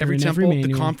now. Every They're in temple,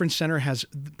 manual. the conference center has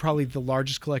probably the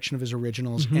largest collection of his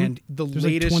originals, and There's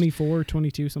latest like 24,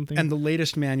 22 something. and the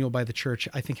latest manual by the church,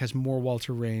 I think, has more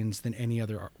Walter Rains than any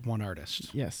other one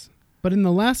artist. Yes. But in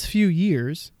the last few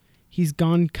years, he's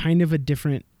gone kind of a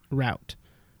different route.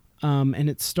 And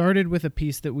it started with a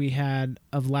piece that we had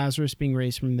of Lazarus being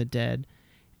raised from the dead.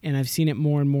 And I've seen it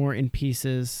more and more in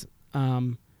pieces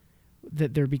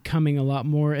that they're becoming a lot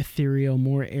more ethereal,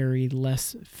 more airy,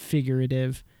 less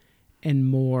figurative, and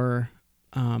more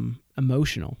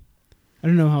emotional. I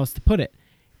don't know how else to put it.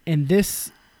 And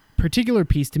this particular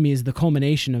piece to me is the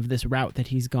culmination of this route that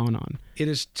he's gone on. It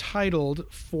is titled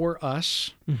For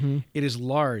Us. Mm-hmm. It is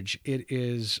large. It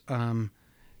is,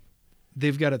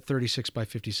 they've got it 36 by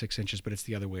 56 inches, but it's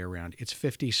the other way around. It's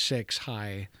 56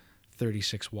 high,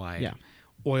 36 wide. Yeah.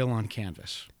 Oil on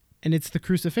canvas. And it's the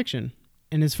crucifixion.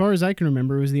 And as far as I can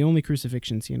remember, it was the only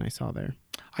crucifixion scene I saw there.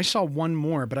 I saw one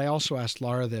more, but I also asked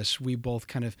Laura this. We both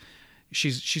kind of,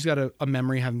 she's got a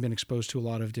memory, having been exposed to a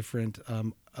lot of different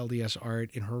LDS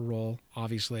art in her role,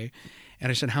 obviously. And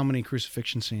I said, how many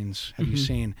crucifixion scenes have you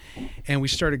seen? And we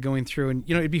started going through, and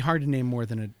it'd be hard to name more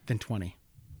than 20.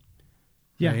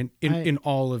 Yeah. Right? In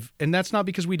all of, and that's not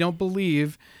because we don't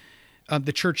believe.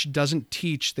 The church doesn't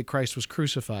teach that Christ was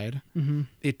crucified. Mm-hmm.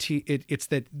 It's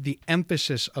that the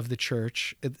emphasis of the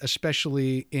church,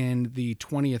 especially in the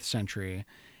 20th century,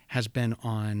 has been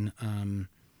on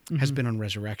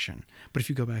resurrection. But if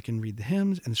you go back and read the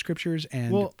hymns and the scriptures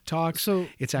and talks,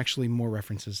 it's actually more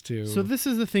references to. So this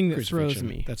is the thing that throws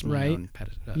me. That's my right? own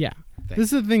thing.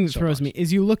 This is the thing that throws me.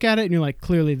 Is you look at it and you're like,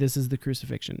 clearly this is the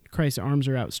crucifixion. Christ's arms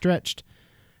are outstretched,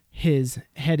 his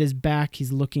head is back,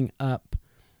 he's looking up.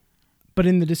 But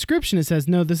in the description, it says,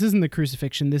 no, this isn't the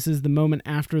crucifixion. This is the moment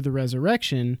after the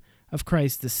resurrection of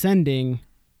Christ descending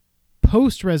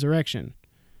post-resurrection.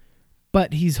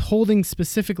 But he's holding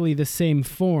specifically the same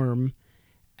form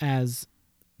as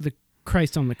the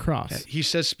Christ on the cross. He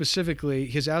says specifically,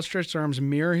 his outstretched arms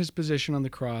mirror his position on the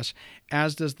cross,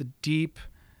 as does the deep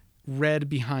red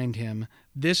behind him.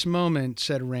 This moment,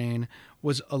 said Rain,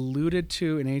 was alluded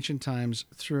to in ancient times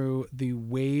through the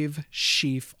wave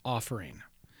sheaf offering.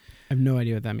 I have no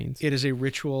idea what that means. It is a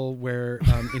ritual where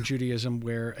in Judaism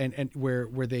where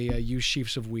they use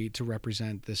sheaves of wheat to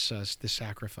represent this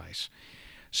sacrifice.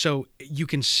 So you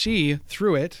can see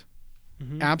through it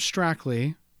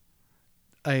abstractly.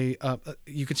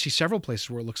 You can see several places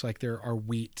where it looks like there are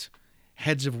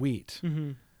heads of wheat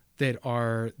that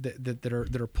are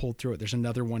pulled through it. There's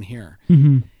another one here.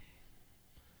 Mm-hmm.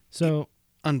 So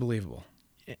unbelievable.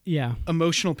 Yeah.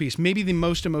 Emotional piece, maybe the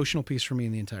most emotional piece for me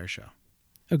in the entire show.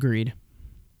 Agreed.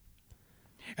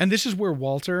 And this is where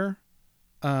Walter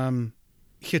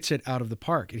hits it out of the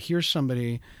park. Here's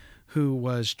somebody who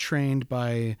was trained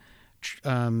by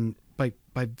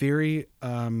very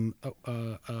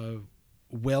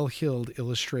well-heeled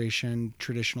illustration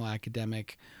traditional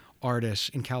academic artists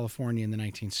in California in the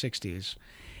 1960s,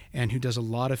 and who does a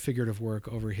lot of figurative work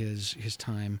over his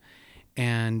time.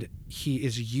 And he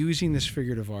is using this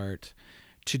figurative art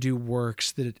to do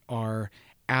works that are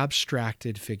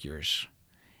abstracted figures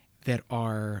that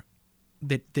borrow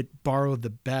the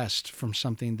best from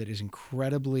something that is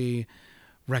incredibly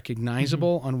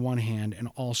recognizable on one hand, and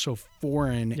also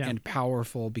foreign and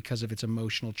powerful because of its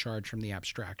emotional charge from the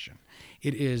abstraction.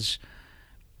 It is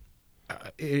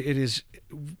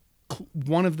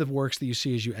one of the works that you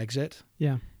see as you exit.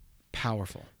 Yeah.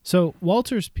 Powerful. So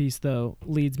Walter's piece, though,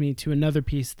 leads me to another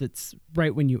piece that's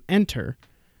right when you enter,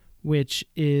 which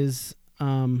is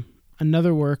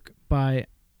another work by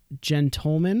Jen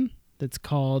Tolman that's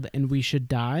called "And We Should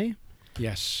Die."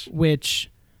 Yes. Which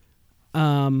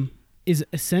is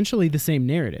essentially the same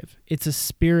narrative. It's a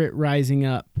spirit rising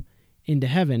up into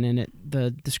heaven, and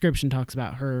the description talks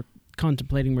about her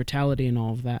contemplating mortality and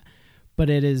all of that. But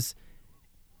it is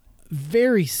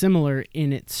very similar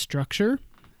in its structure.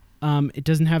 It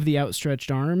doesn't have the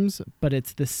outstretched arms, but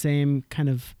it's the same kind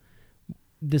of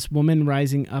this woman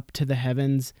rising up to the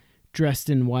heavens, dressed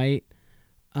in white,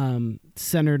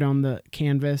 centered on the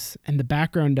canvas, and the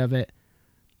background of it.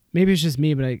 Maybe it's just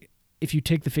me, but if you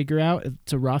take the figure out,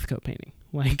 it's a Rothko painting.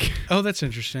 Like, oh, that's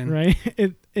interesting, right?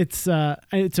 It's a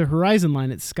horizon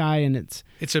line. It's sky and it's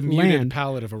a muted land.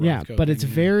 palette of a Rothko. Yeah, but painting. it's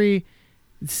very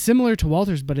similar to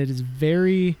Walter's, but it is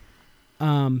very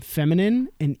feminine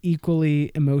and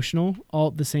equally emotional all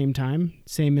at the same time.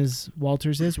 Same as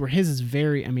Walter's is, where his is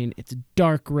very. I mean, it's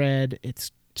dark red.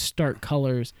 It's stark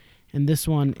colors, and this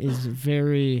one is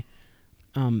very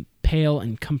pale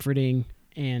and comforting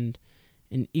and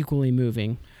equally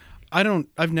moving.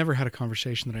 I've never had a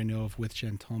conversation that I know of with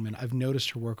Jen Tolman. I've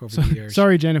noticed her work over the years.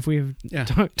 Sorry, Jen, if we've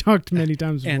talked many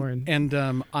times before.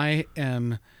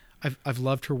 I've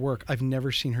loved her work. I've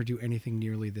never seen her do anything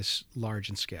nearly this large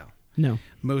in scale. No.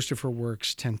 Most of her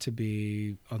works tend to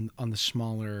be on the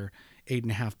smaller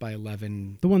 8.5 by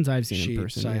 11. The ones I've seen in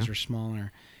person size are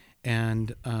smaller,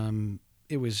 and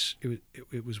it was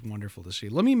wonderful to see.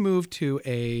 Let me move to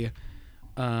a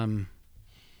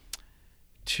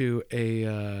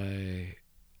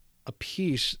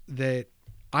piece that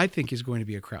I think is going to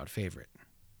be a crowd favorite.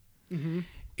 Mm-hmm.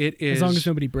 It is, as long as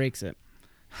nobody breaks it.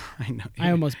 I know.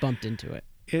 I almost bumped into it.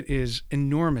 It is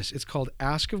enormous. It's called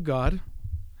Ask of God.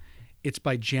 It's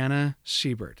by Jana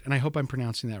Siebert, and I hope I'm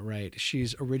pronouncing that right.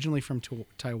 She's originally from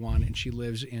Taiwan, and she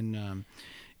lives in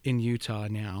Utah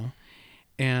now.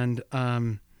 And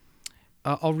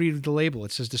I'll read the label.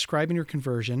 It says, "Describing your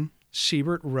conversion,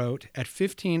 Siebert wrote, at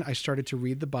 15, I started to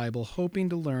read the Bible, hoping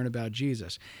to learn about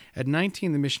Jesus. At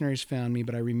 19, the missionaries found me,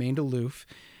 but I remained aloof,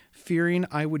 fearing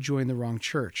I would join the wrong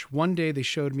church. One day, they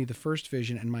showed me the first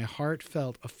vision, and my heart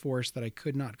felt a force that I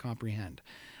could not comprehend.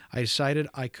 I decided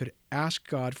I could ask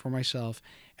God for myself.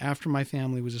 After my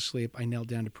family was asleep, I knelt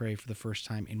down to pray for the first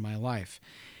time in my life."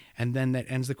 And then that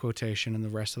ends the quotation, and the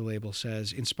rest of the label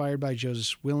says, "Inspired by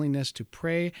Joseph's willingness to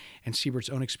pray and Siebert's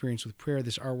own experience with prayer,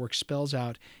 this artwork spells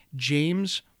out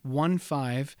James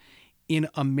 1:5 in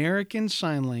American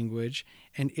Sign Language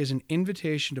and is an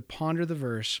invitation to ponder the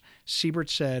verse." Siebert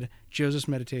said, "Joseph's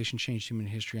meditation changed human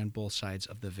history on both sides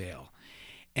of the veil."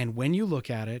 And when you look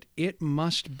at it, it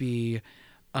must be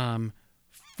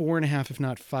 4.5, if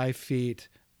not 5 feet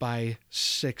by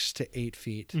 6 to 8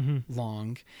 feet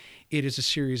long. It is a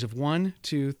series of 1,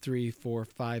 2, 3, 4,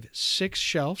 5, 6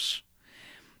 shelves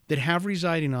that have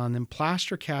residing on them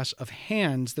plaster casts of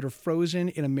hands that are frozen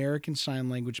in American Sign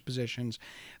Language positions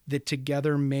that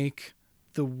together make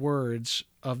the words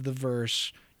of the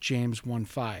verse James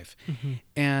 1:5.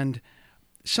 And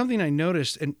something I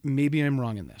noticed, and maybe I'm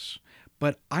wrong in this,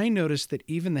 but I noticed that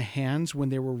even the hands, when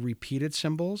there were repeated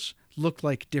symbols, looked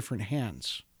like different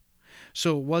hands.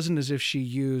 So it wasn't as if she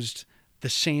used the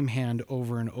same hand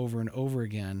over and over and over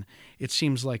again. It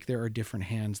seems like there are different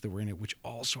hands that were in it, which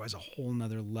also has a whole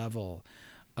nother level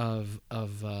of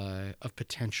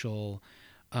potential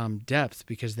depth,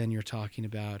 because then you're talking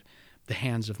about the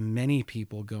hands of many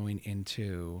people going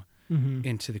into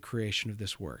the creation of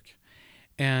this work.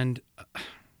 And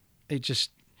it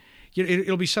just,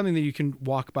 it'll be something that you can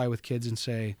walk by with kids and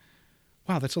say,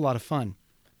 wow, that's a lot of fun.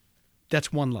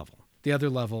 That's one level. The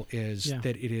other level is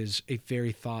that it is a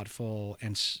very thoughtful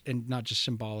and not just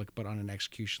symbolic, but on an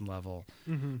execution level,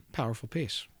 powerful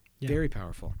piece. Yeah. Very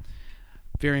powerful.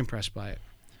 Very impressed by it.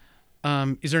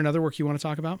 Is there another work you want to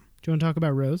talk about? Do you want to talk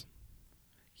about Rose?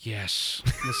 Yes.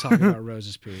 Let's talk about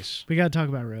Rose's piece. We got to talk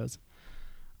about Rose.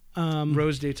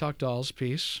 Rose Day Talk Dolls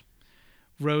piece.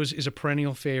 Rose is a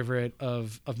perennial favorite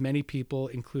of many people,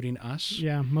 including us.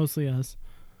 Yeah, mostly us.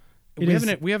 We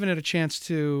haven't had a chance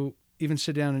to even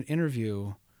sit down and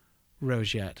interview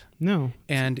Rose yet. No.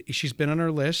 And she's been on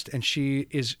our list, and she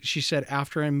said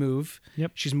after I move,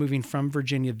 Yep. she's moving from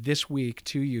Virginia this week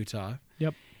to Utah.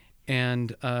 Yep.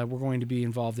 And we're going to be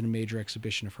involved in a major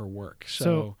exhibition of her work.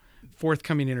 So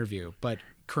forthcoming interview, but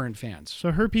current fans.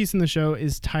 So her piece in the show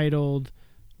is titled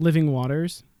Living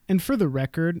Waters. And for the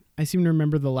record, I seem to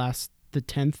remember the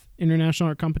 10th International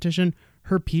Art Competition.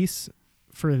 Her piece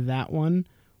for that one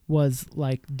was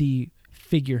like the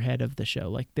figurehead of the show.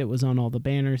 Like, it was on all the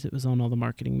banners, it was on all the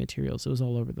marketing materials, it was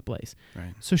all over the place.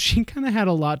 Right. So she kind of had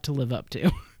a lot to live up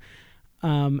to.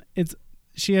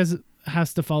 She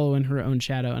has to follow in her own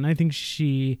shadow, and I think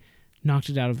she knocked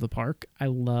it out of the park. I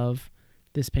love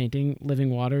this painting, Living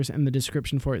Waters, and the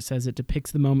description for it says it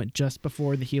depicts the moment just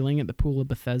before the healing at the Pool of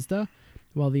Bethesda.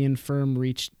 While the infirm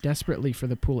reach desperately for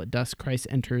the pool at dusk, Christ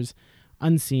enters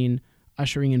unseen,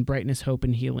 ushering in brightness, hope,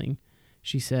 and healing.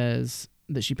 She says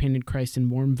that she painted Christ in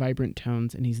warm, vibrant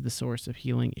tones, and he's the source of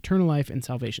healing, eternal life, and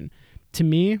salvation. To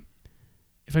me,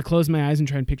 if I close my eyes and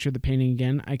try and picture the painting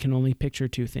again, I can only picture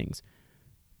two things: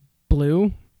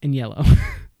 blue and yellow.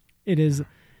 It's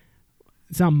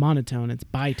not monotone, it's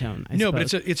bitone. I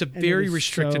suppose. But it's a very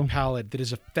restricted palette that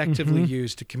is effectively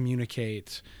used to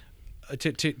communicate,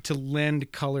 to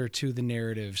lend color to the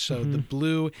narrative. So the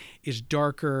blue is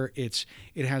darker. It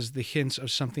has the hints of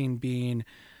something being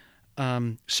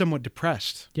somewhat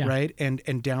depressed, right,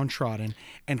 and downtrodden.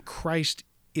 And Christ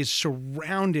is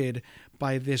surrounded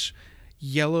by this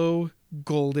yellow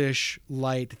goldish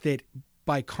light that,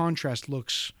 by contrast,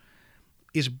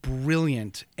 is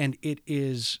brilliant, and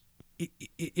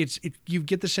you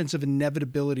get the sense of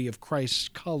inevitability of Christ's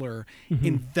color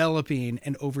enveloping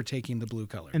and overtaking the blue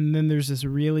color. And then there's this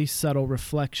really subtle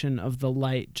reflection of the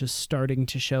light just starting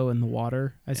to show in the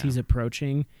water as he's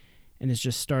approaching, and is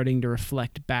just starting to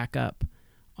reflect back up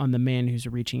on the man who's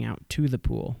reaching out to the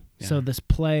pool. Yeah. So this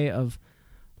play of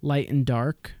light and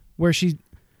dark, where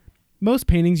most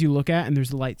paintings you look at and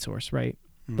there's a light source, right?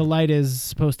 The light is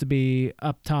supposed to be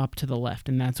up top to the left,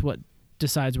 and that's what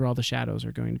decides where all the shadows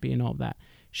are going to be and all of that.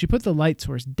 She put the light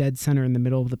source dead center in the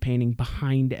middle of the painting,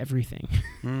 behind everything.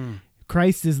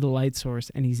 Christ is the light source,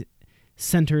 and he's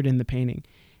centered in the painting,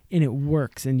 and it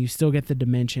works, and you still get the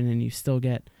dimension, and you still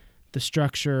get the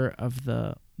structure of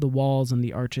the walls and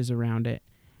the arches around it,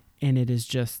 and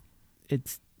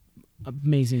it's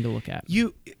amazing to look at.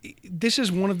 This is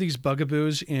one of these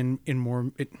bugaboos in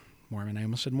Mormon. I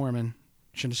almost said Mormon.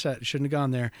 Shouldn't have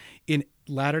gone there. In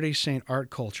Latter-day Saint art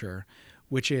culture,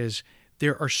 which is,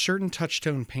 there are certain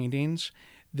touchstone paintings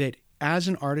that, as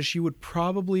an artist, you would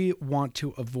probably want to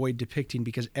avoid depicting,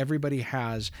 because everybody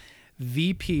has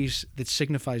the piece that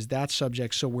signifies that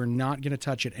subject, so we're not going to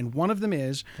touch it. And one of them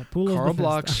is Carl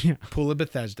Bloch's Pool of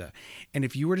Bethesda. And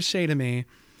if you were to say to me,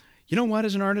 you know what,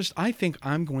 as an artist, I think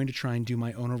I'm going to try and do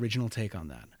my own original take on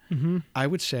that, I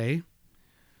would say,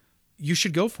 you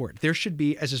should go for it. There should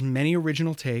be as many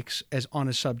original takes as on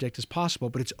a subject as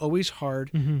possible, but it's always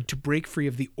hard to break free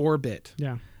of the orbit,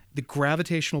 the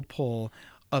gravitational pull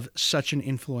of such an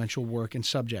influential work and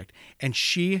subject. And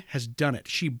she has done it.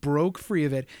 She broke free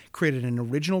of it, created an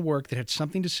original work that had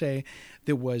something to say,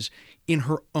 that was in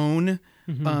her own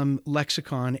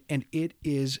lexicon, and it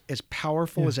is as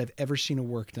powerful as I've ever seen a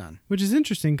work done. Which is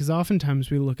interesting, because oftentimes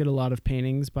we look at a lot of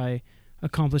paintings by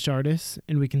accomplished artists,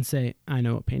 and we can say, I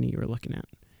know what painting you were looking at.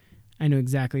 I know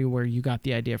exactly where you got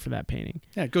the idea for that painting.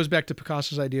 Yeah, it goes back to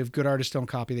Picasso's idea of good artists don't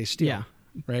copy, they steal. Yeah,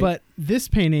 right. But this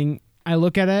painting, I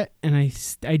look at it and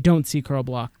I don't see Carl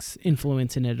Bloch's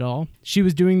influence in it at all. She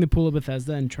was doing the Pool of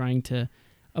Bethesda and trying to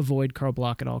avoid Carl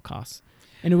Bloch at all costs.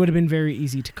 And it would have been very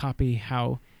easy to copy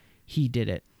how he did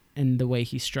it and the way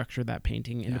he structured that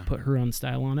painting and to put her own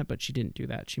style on it, but she didn't do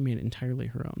that. She made it entirely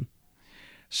her own.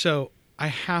 So I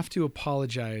have to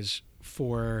apologize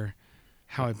for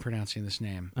how I'm pronouncing this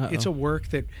name. Uh-oh. It's a work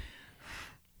that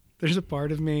there's a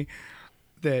part of me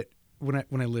that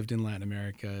when I lived in Latin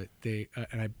America,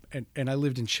 and I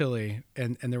lived in Chile,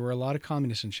 and there were a lot of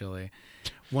communists in Chile.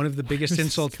 One of the biggest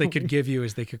insults they could give you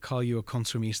is they could call you a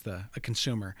consumista, a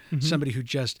consumer, somebody who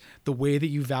just, the way that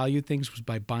you valued things was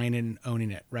by buying it and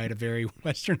owning it, right? A very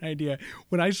Western idea.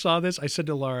 When I saw this, I said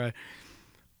to Laura,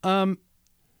 how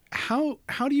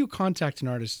do you contact an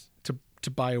artist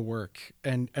to buy a work?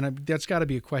 And that's got to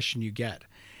be a question you get.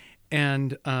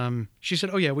 And she said,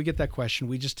 oh yeah, we get that question.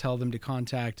 We just tell them to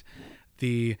contact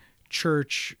the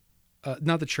church,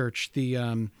 not the church,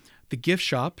 the gift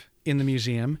shop in the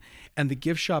museum, and the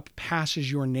gift shop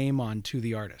passes your name on to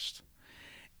the artist.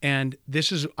 And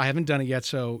this is, I haven't done it yet,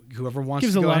 so whoever wants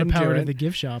Gives to a go lot ahead of and do power to it. the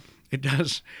gift shop. It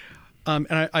does. And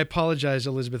I apologize,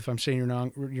 Elizabeth, if I'm saying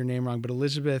your name wrong, but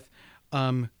Elizabeth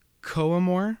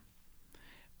Coamore.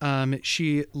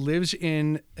 She lives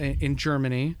in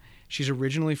Germany. She's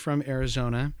originally from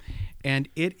Arizona, and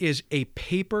it is a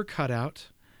paper cutout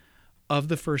of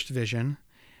the First Vision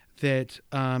that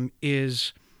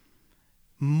is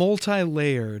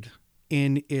multi-layered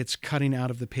in its cutting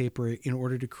out of the paper in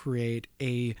order to create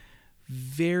a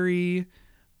very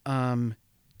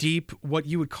deep, what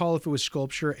you would call, if it was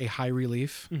sculpture, a high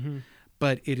relief. Mm-hmm.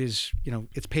 But it is,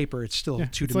 it's paper. It's still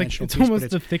two-dimensional. It's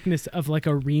almost the thickness of like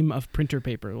a ream of printer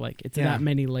paper. Like it's that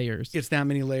many layers. It's that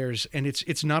many layers. And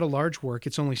it's not a large work.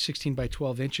 It's only 16 by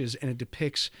 12 inches. And it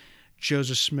depicts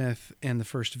Joseph Smith and the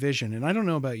First Vision. And I don't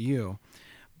know about you,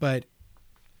 but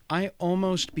I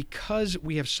almost, because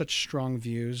we have such strong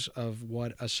views of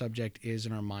what a subject is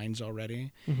in our minds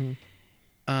already,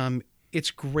 it's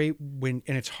great and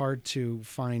it's hard to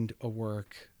find a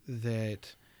work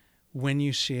that when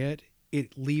you see it,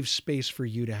 it leaves space for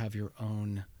you to have your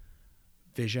own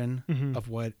vision of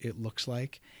what it looks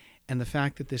like. And the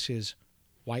fact that this is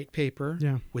white paper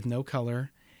with no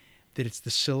color, that it's the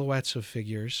silhouettes of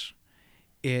figures,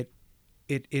 it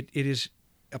is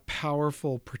a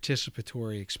powerful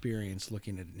participatory experience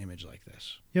looking at an image like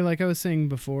this. Yeah, like I was saying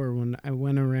before, when I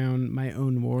went around my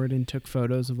own ward and took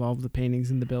photos of all of the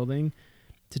paintings in the building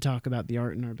to talk about the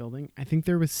art in our building, I think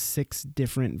there was 6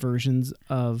 different versions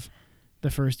of the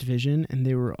First Vision, and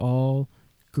they were all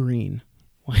green.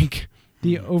 Like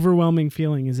the overwhelming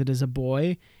feeling is it is a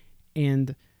boy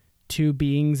and 2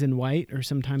 beings in white, or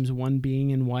sometimes 1 being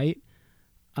in white,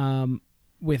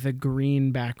 with a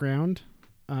green background.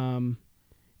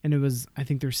 And it was, I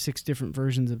think there's 6 different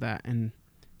versions of that. And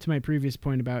to my previous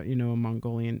point about, a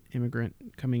Mongolian immigrant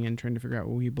coming in trying to figure out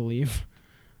what we believe,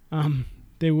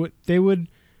 they would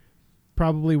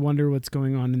probably wonder what's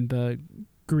going on in the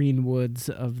green woods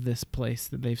of this place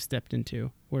that they've stepped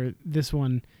into, where this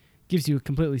one gives you a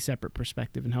completely separate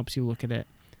perspective and helps you look at it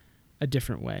a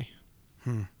different way.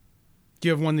 Do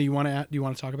you have one that you want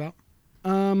to talk about?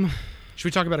 Should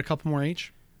we talk about a couple more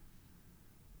each?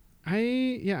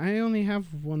 I only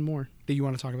have one more that you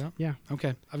want to talk about. Yeah.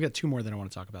 Okay. I've got 2 more that I want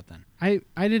to talk about then.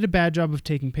 I did a bad job of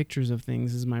taking pictures of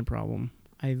things is my problem.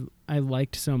 I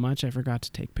liked so much I forgot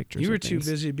to take pictures. You were of too things.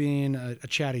 busy being a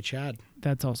chatty Chad.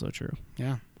 That's also true.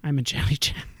 Yeah. I'm a chatty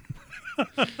Chad.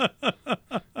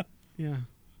 Yeah.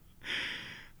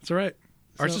 That's all right.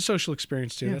 Art's So- a social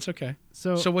experience too. yeah. That's okay.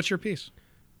 So So what's your piece?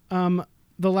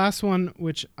 the last one,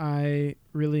 which I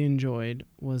really enjoyed,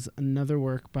 was another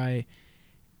work by,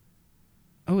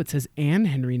 it says Anne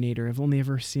Henry Nader. I've only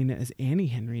ever seen it as Annie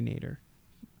Henry Nader.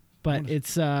 But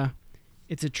it's a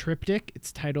triptych.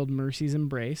 It's titled Mercy's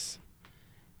Embrace.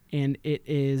 And it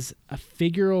is a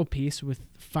figural piece with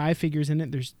 5 figures in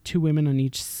it. There's 2 women on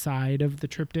each side of the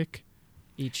triptych,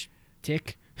 each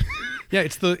tick. Yeah,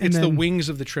 it's the then- wings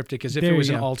of the triptych, as if it There was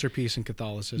you an go. altarpiece in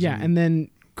Catholicism. Yeah, and then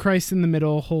Christ in the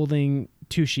middle holding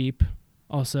 2 sheep,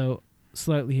 also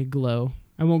slightly aglow.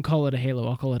 I won't call it a halo,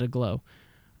 I'll call it a glow.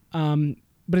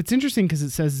 But it's interesting because it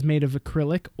says it's made of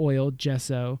acrylic, oil,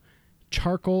 gesso,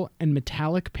 charcoal, and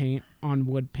metallic paint on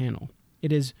wood panel.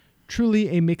 It is truly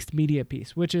a mixed media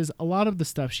piece, which is a lot of the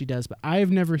stuff she does, but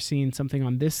I've never seen something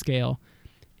on this scale.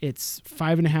 It's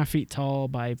 5.5 feet tall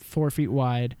by 4 feet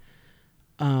wide.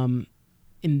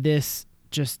 In this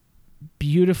just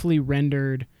beautifully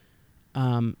rendered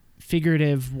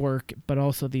figurative work, but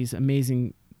also these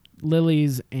amazing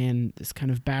lilies and this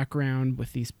kind of background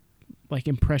with these like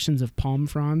impressions of palm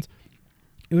fronds.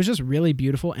 It was just really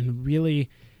beautiful and really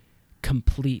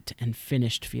complete and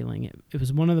finished feeling. It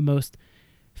was one of the most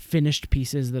finished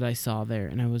pieces that I saw there,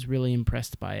 and I was really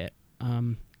impressed by it.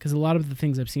 Because a lot of the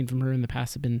things I've seen from her in the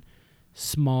past have been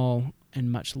small and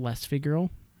much less figural.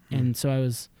 And so I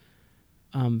was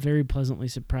very pleasantly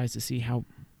surprised to see how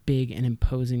big and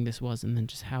imposing this was, and then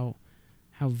just how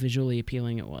visually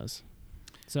appealing it was.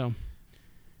 So,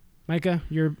 Micah,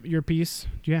 your piece.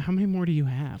 How many more do you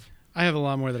have? I have a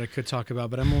lot more that I could talk about,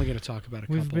 but I'm only going to talk about a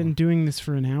couple. We've been doing this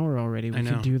for an hour already. We I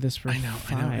know. could do this for I know,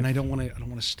 5. and I don't want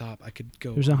to stop. I could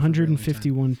go. There's on for a really long time.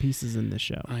 151 pieces in this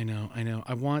show. I know.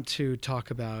 I want to talk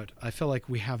about. I feel like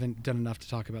we haven't done enough to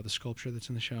talk about the sculpture that's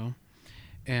in the show,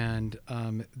 and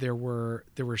there were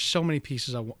so many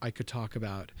pieces I could talk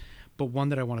about, but one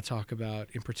that I want to talk about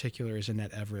in particular is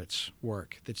Annette Everett's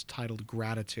work that's titled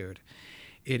Gratitude.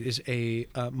 It is a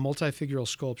multifigural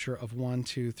sculpture of 1,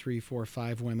 2, 3, 4,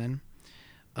 5 women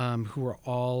who are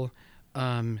all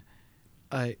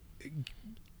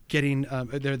getting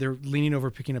they're leaning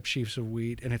over picking up sheaves of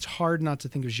wheat, and it's hard not to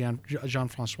think of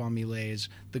Jean-Francois Millet's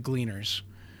The Gleaners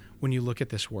when you look at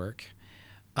this work.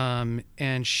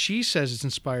 And she says it's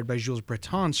inspired by Jules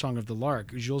Breton's Song of the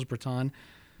Lark. Jules Breton,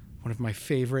 one of my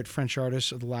favorite French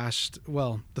artists of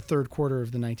the third quarter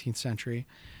of the 19th century,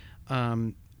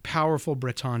 powerful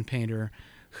Breton painter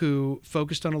who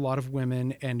focused on a lot of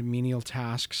women and menial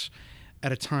tasks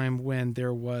at a time when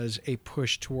there was a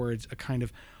push towards a kind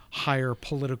of higher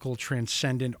political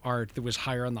transcendent art that was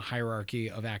higher on the hierarchy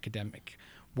of academic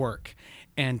work.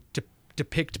 And to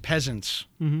depict peasants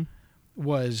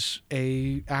was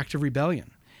a act of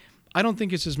rebellion. I don't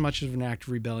think it's as much of an act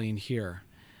of rebellion here,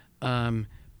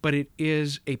 but it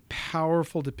is a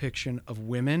powerful depiction of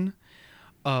women,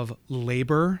 of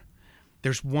labor.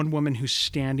 There's one woman who's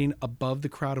standing above the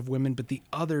crowd of women, but the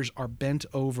others are bent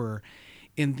over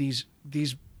in these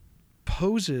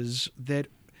poses that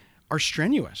are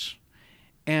strenuous.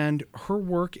 And her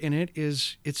work in it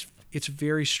it's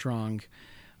very strong.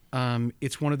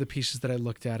 It's one of the pieces that I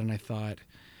looked at and I thought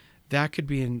that could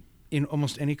be in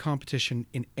almost any competition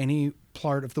in any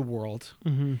part of the world.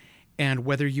 Mm-hmm. And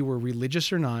whether you were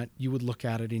religious or not, you would look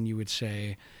at it and you would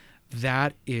say,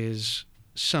 that is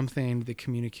something that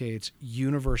communicates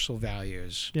universal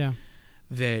values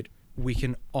that we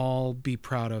can all be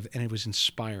proud of. And it was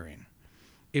inspiring.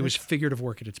 It was figurative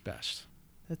work at its best.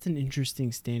 That's an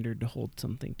interesting standard to hold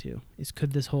something to, is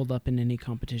could this hold up in any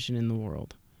competition in the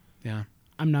world? Yeah.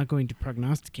 I'm not going to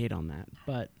prognosticate on that,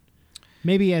 but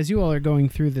maybe as you all are going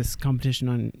through this competition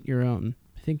on your own,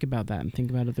 think about that and think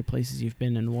about other places you've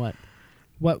been and what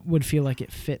would feel like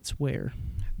it fits where.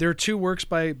 There are two works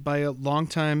by a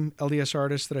longtime LDS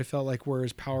artist that I felt like were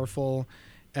as powerful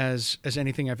as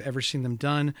anything I've ever seen them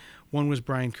done. One was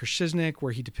Brian Kersiznik,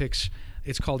 where he depicts,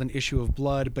 it's called An Issue of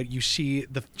Blood, but you see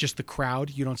just the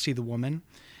crowd, you don't see the woman.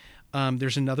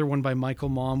 There's another one by Michael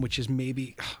Malm, which is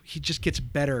he just gets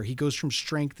better. He goes from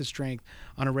strength to strength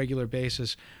on a regular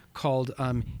basis, called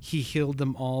He Healed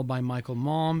Them All by Michael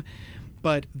Malm.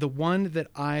 But the one that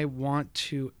I want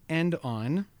to end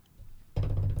on,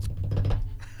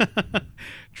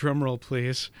 drum roll,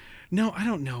 please. No, I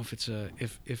don't know if it's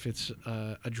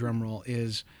a drum roll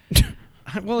is.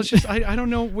 Well, it's just I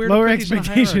don't know where lower to put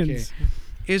expectations. These in the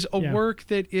hierarchy. Is a work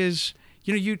that is,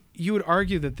 you would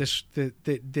argue that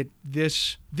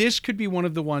this could be one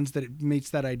of the ones that it meets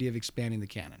that idea of expanding the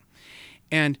canon.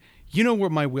 And you know where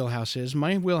my wheelhouse is.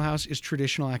 My wheelhouse is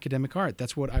traditional academic art.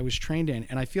 That's what I was trained in.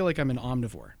 And I feel like I'm an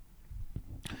omnivore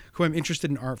who I'm interested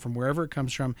in art from wherever it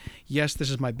comes from. Yes, this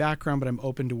is my background, but I'm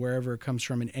open to wherever it comes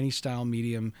from in any style,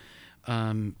 medium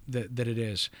that it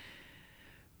is.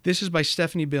 This is by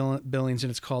Stephanie Billings, and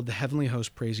it's called The Heavenly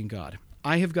Host Praising God.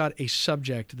 I have got a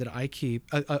subject that I keep,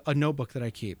 a notebook that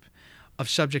I keep of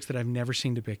subjects that I've never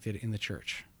seen depicted in the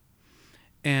church.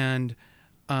 And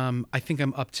I think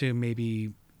I'm up to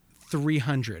maybe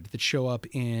 300 that show up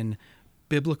in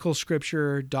biblical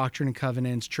scripture, Doctrine and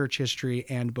Covenants, church history,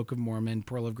 and Book of Mormon,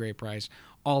 Pearl of Great Price,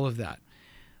 all of that.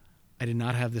 I did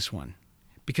not have this one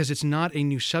because it's not a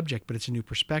new subject, but it's a new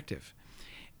perspective.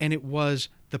 And it was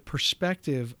the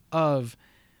perspective of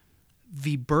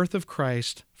the birth of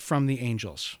Christ from the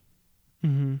angels.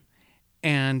 Mm-hmm.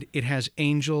 And it has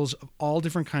angels of all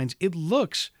different kinds. It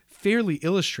looks fairly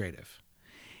illustrative.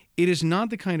 It is not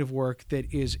the kind of work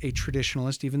that is a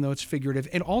traditionalist, even though it's figurative.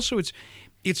 And also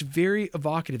it's very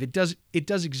evocative. It does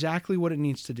exactly what it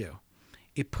needs to do.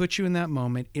 It puts you in that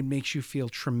moment. It makes you feel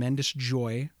tremendous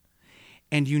joy,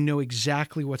 and you know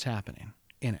exactly what's happening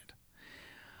in it.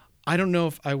 I don't know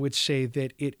if I would say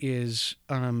that it is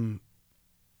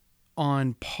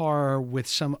on par with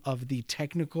some of the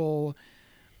technical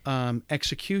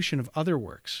execution of other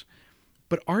works,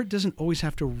 but art doesn't always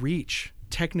have to reach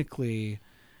technically,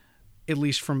 at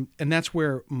least and that's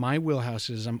where my wheelhouse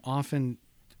is. I'm often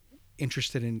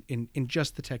interested in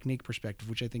just the technique perspective,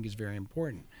 which I think is very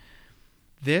important.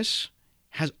 This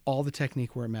has all the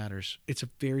technique where it matters. It's a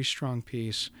very strong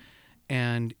piece,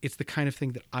 and it's the kind of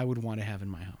thing that I would want to have in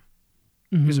my home.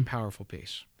 Mm-hmm. It was a powerful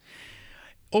piece.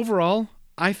 Overall,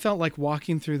 I felt like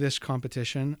walking through this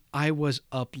competition, I was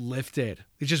uplifted.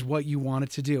 It's just what you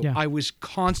wanted to do. Yeah. I was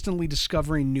constantly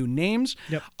discovering new names.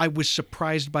 Yep. I was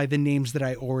surprised by the names that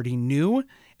I already knew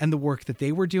and the work that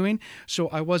they were doing. So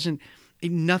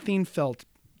nothing felt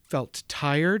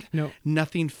tired. No.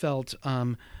 Nothing felt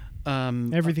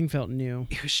everything felt new.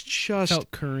 It was just felt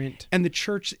current. And the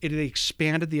church, they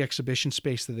expanded the exhibition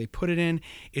space that they put it in.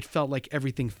 It felt like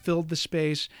everything filled the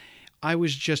space. I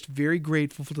was just very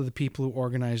grateful to the people who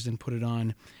organized and put it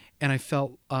on, and I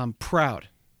felt proud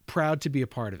to be a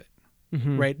part of it.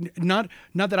 right? Not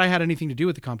that I had anything to do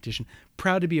with the competition.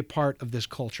 Proud to be a part of this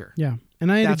culture. Yeah. And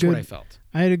that's what I felt.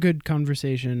 I had a good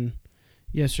conversation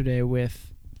yesterday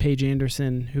with Paige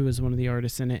Anderson, who was one of the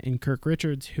artists in it, and Kirk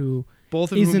Richards, who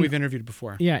both of whom we've interviewed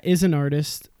before. Yeah, is an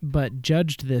artist, but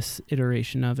judged this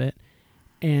iteration of it.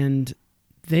 And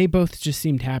they both just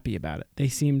seemed happy about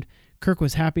it. Kirk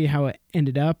was happy how it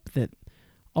ended up, that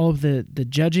all of the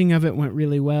judging of it went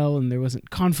really well, and there wasn't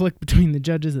conflict between the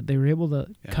judges, that they were able to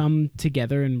come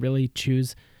together and really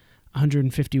choose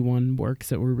 151 works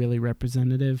that were really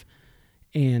representative,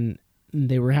 and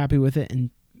they were happy with it. And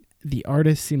the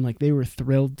artists seemed like they were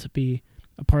thrilled to be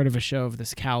a part of a show of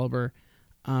this caliber.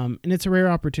 And it's a rare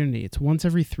opportunity. It's once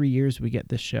every 3 years we get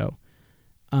this show.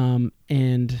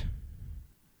 And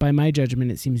by my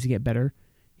judgment, it seems to get better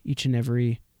each and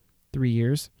every 3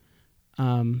 years.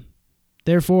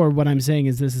 Therefore, what I'm saying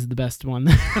is this is the best one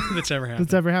that's ever happened.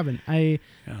 That's ever happened.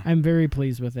 I'm very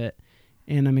pleased with it,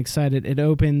 and I'm excited. It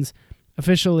opens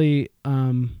officially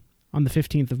on the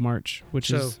 15th of March,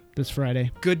 which is this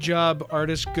Friday. Good job,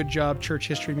 artists. Good job, Church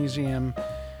History Museum.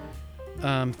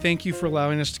 Thank you for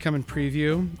allowing us to come and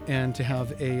preview and to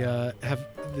have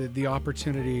the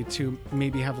opportunity to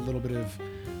maybe have a little bit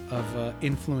of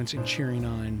influence in cheering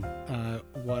on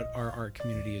what our art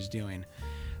community is doing.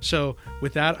 So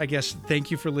with that, I guess thank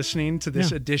you for listening to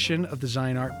this edition of the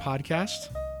Zion Art Podcast.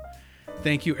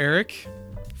 Thank you, Eric,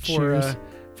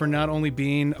 for not only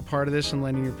being a part of this and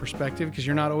lending your perspective, because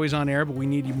you're not always on air, but we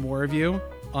need more of you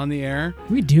on the air.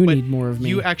 We do need more of me.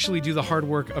 You actually do the hard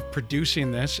work of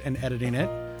producing this and editing it.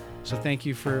 So thank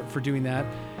you for doing that.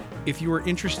 If you are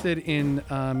interested in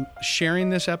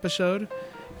sharing this episode,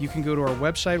 you can go to our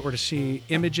website, or to see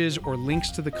images or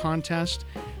links to the contest,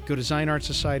 go to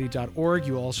zionartsociety.org.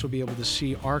 You'll also be able to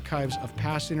see archives of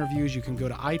past interviews. You can go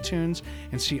to iTunes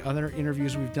and see other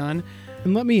interviews we've done.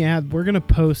 And let me add, we're going to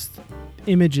post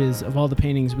images of all the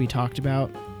paintings we talked about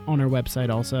on our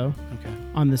website also. Okay.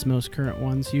 On this most current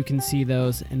one. So you can see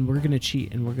those, and we're going to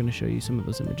cheat, and we're going to show you some of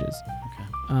those images.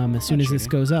 Okay. As soon as this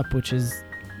goes up, which is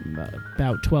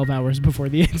about 12 hours before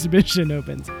the exhibition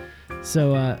opens.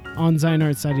 So on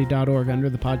zionartsociety.org, under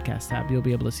the podcast tab, you'll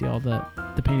be able to see all the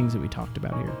paintings that we talked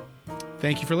about here.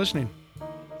 Thank you for listening.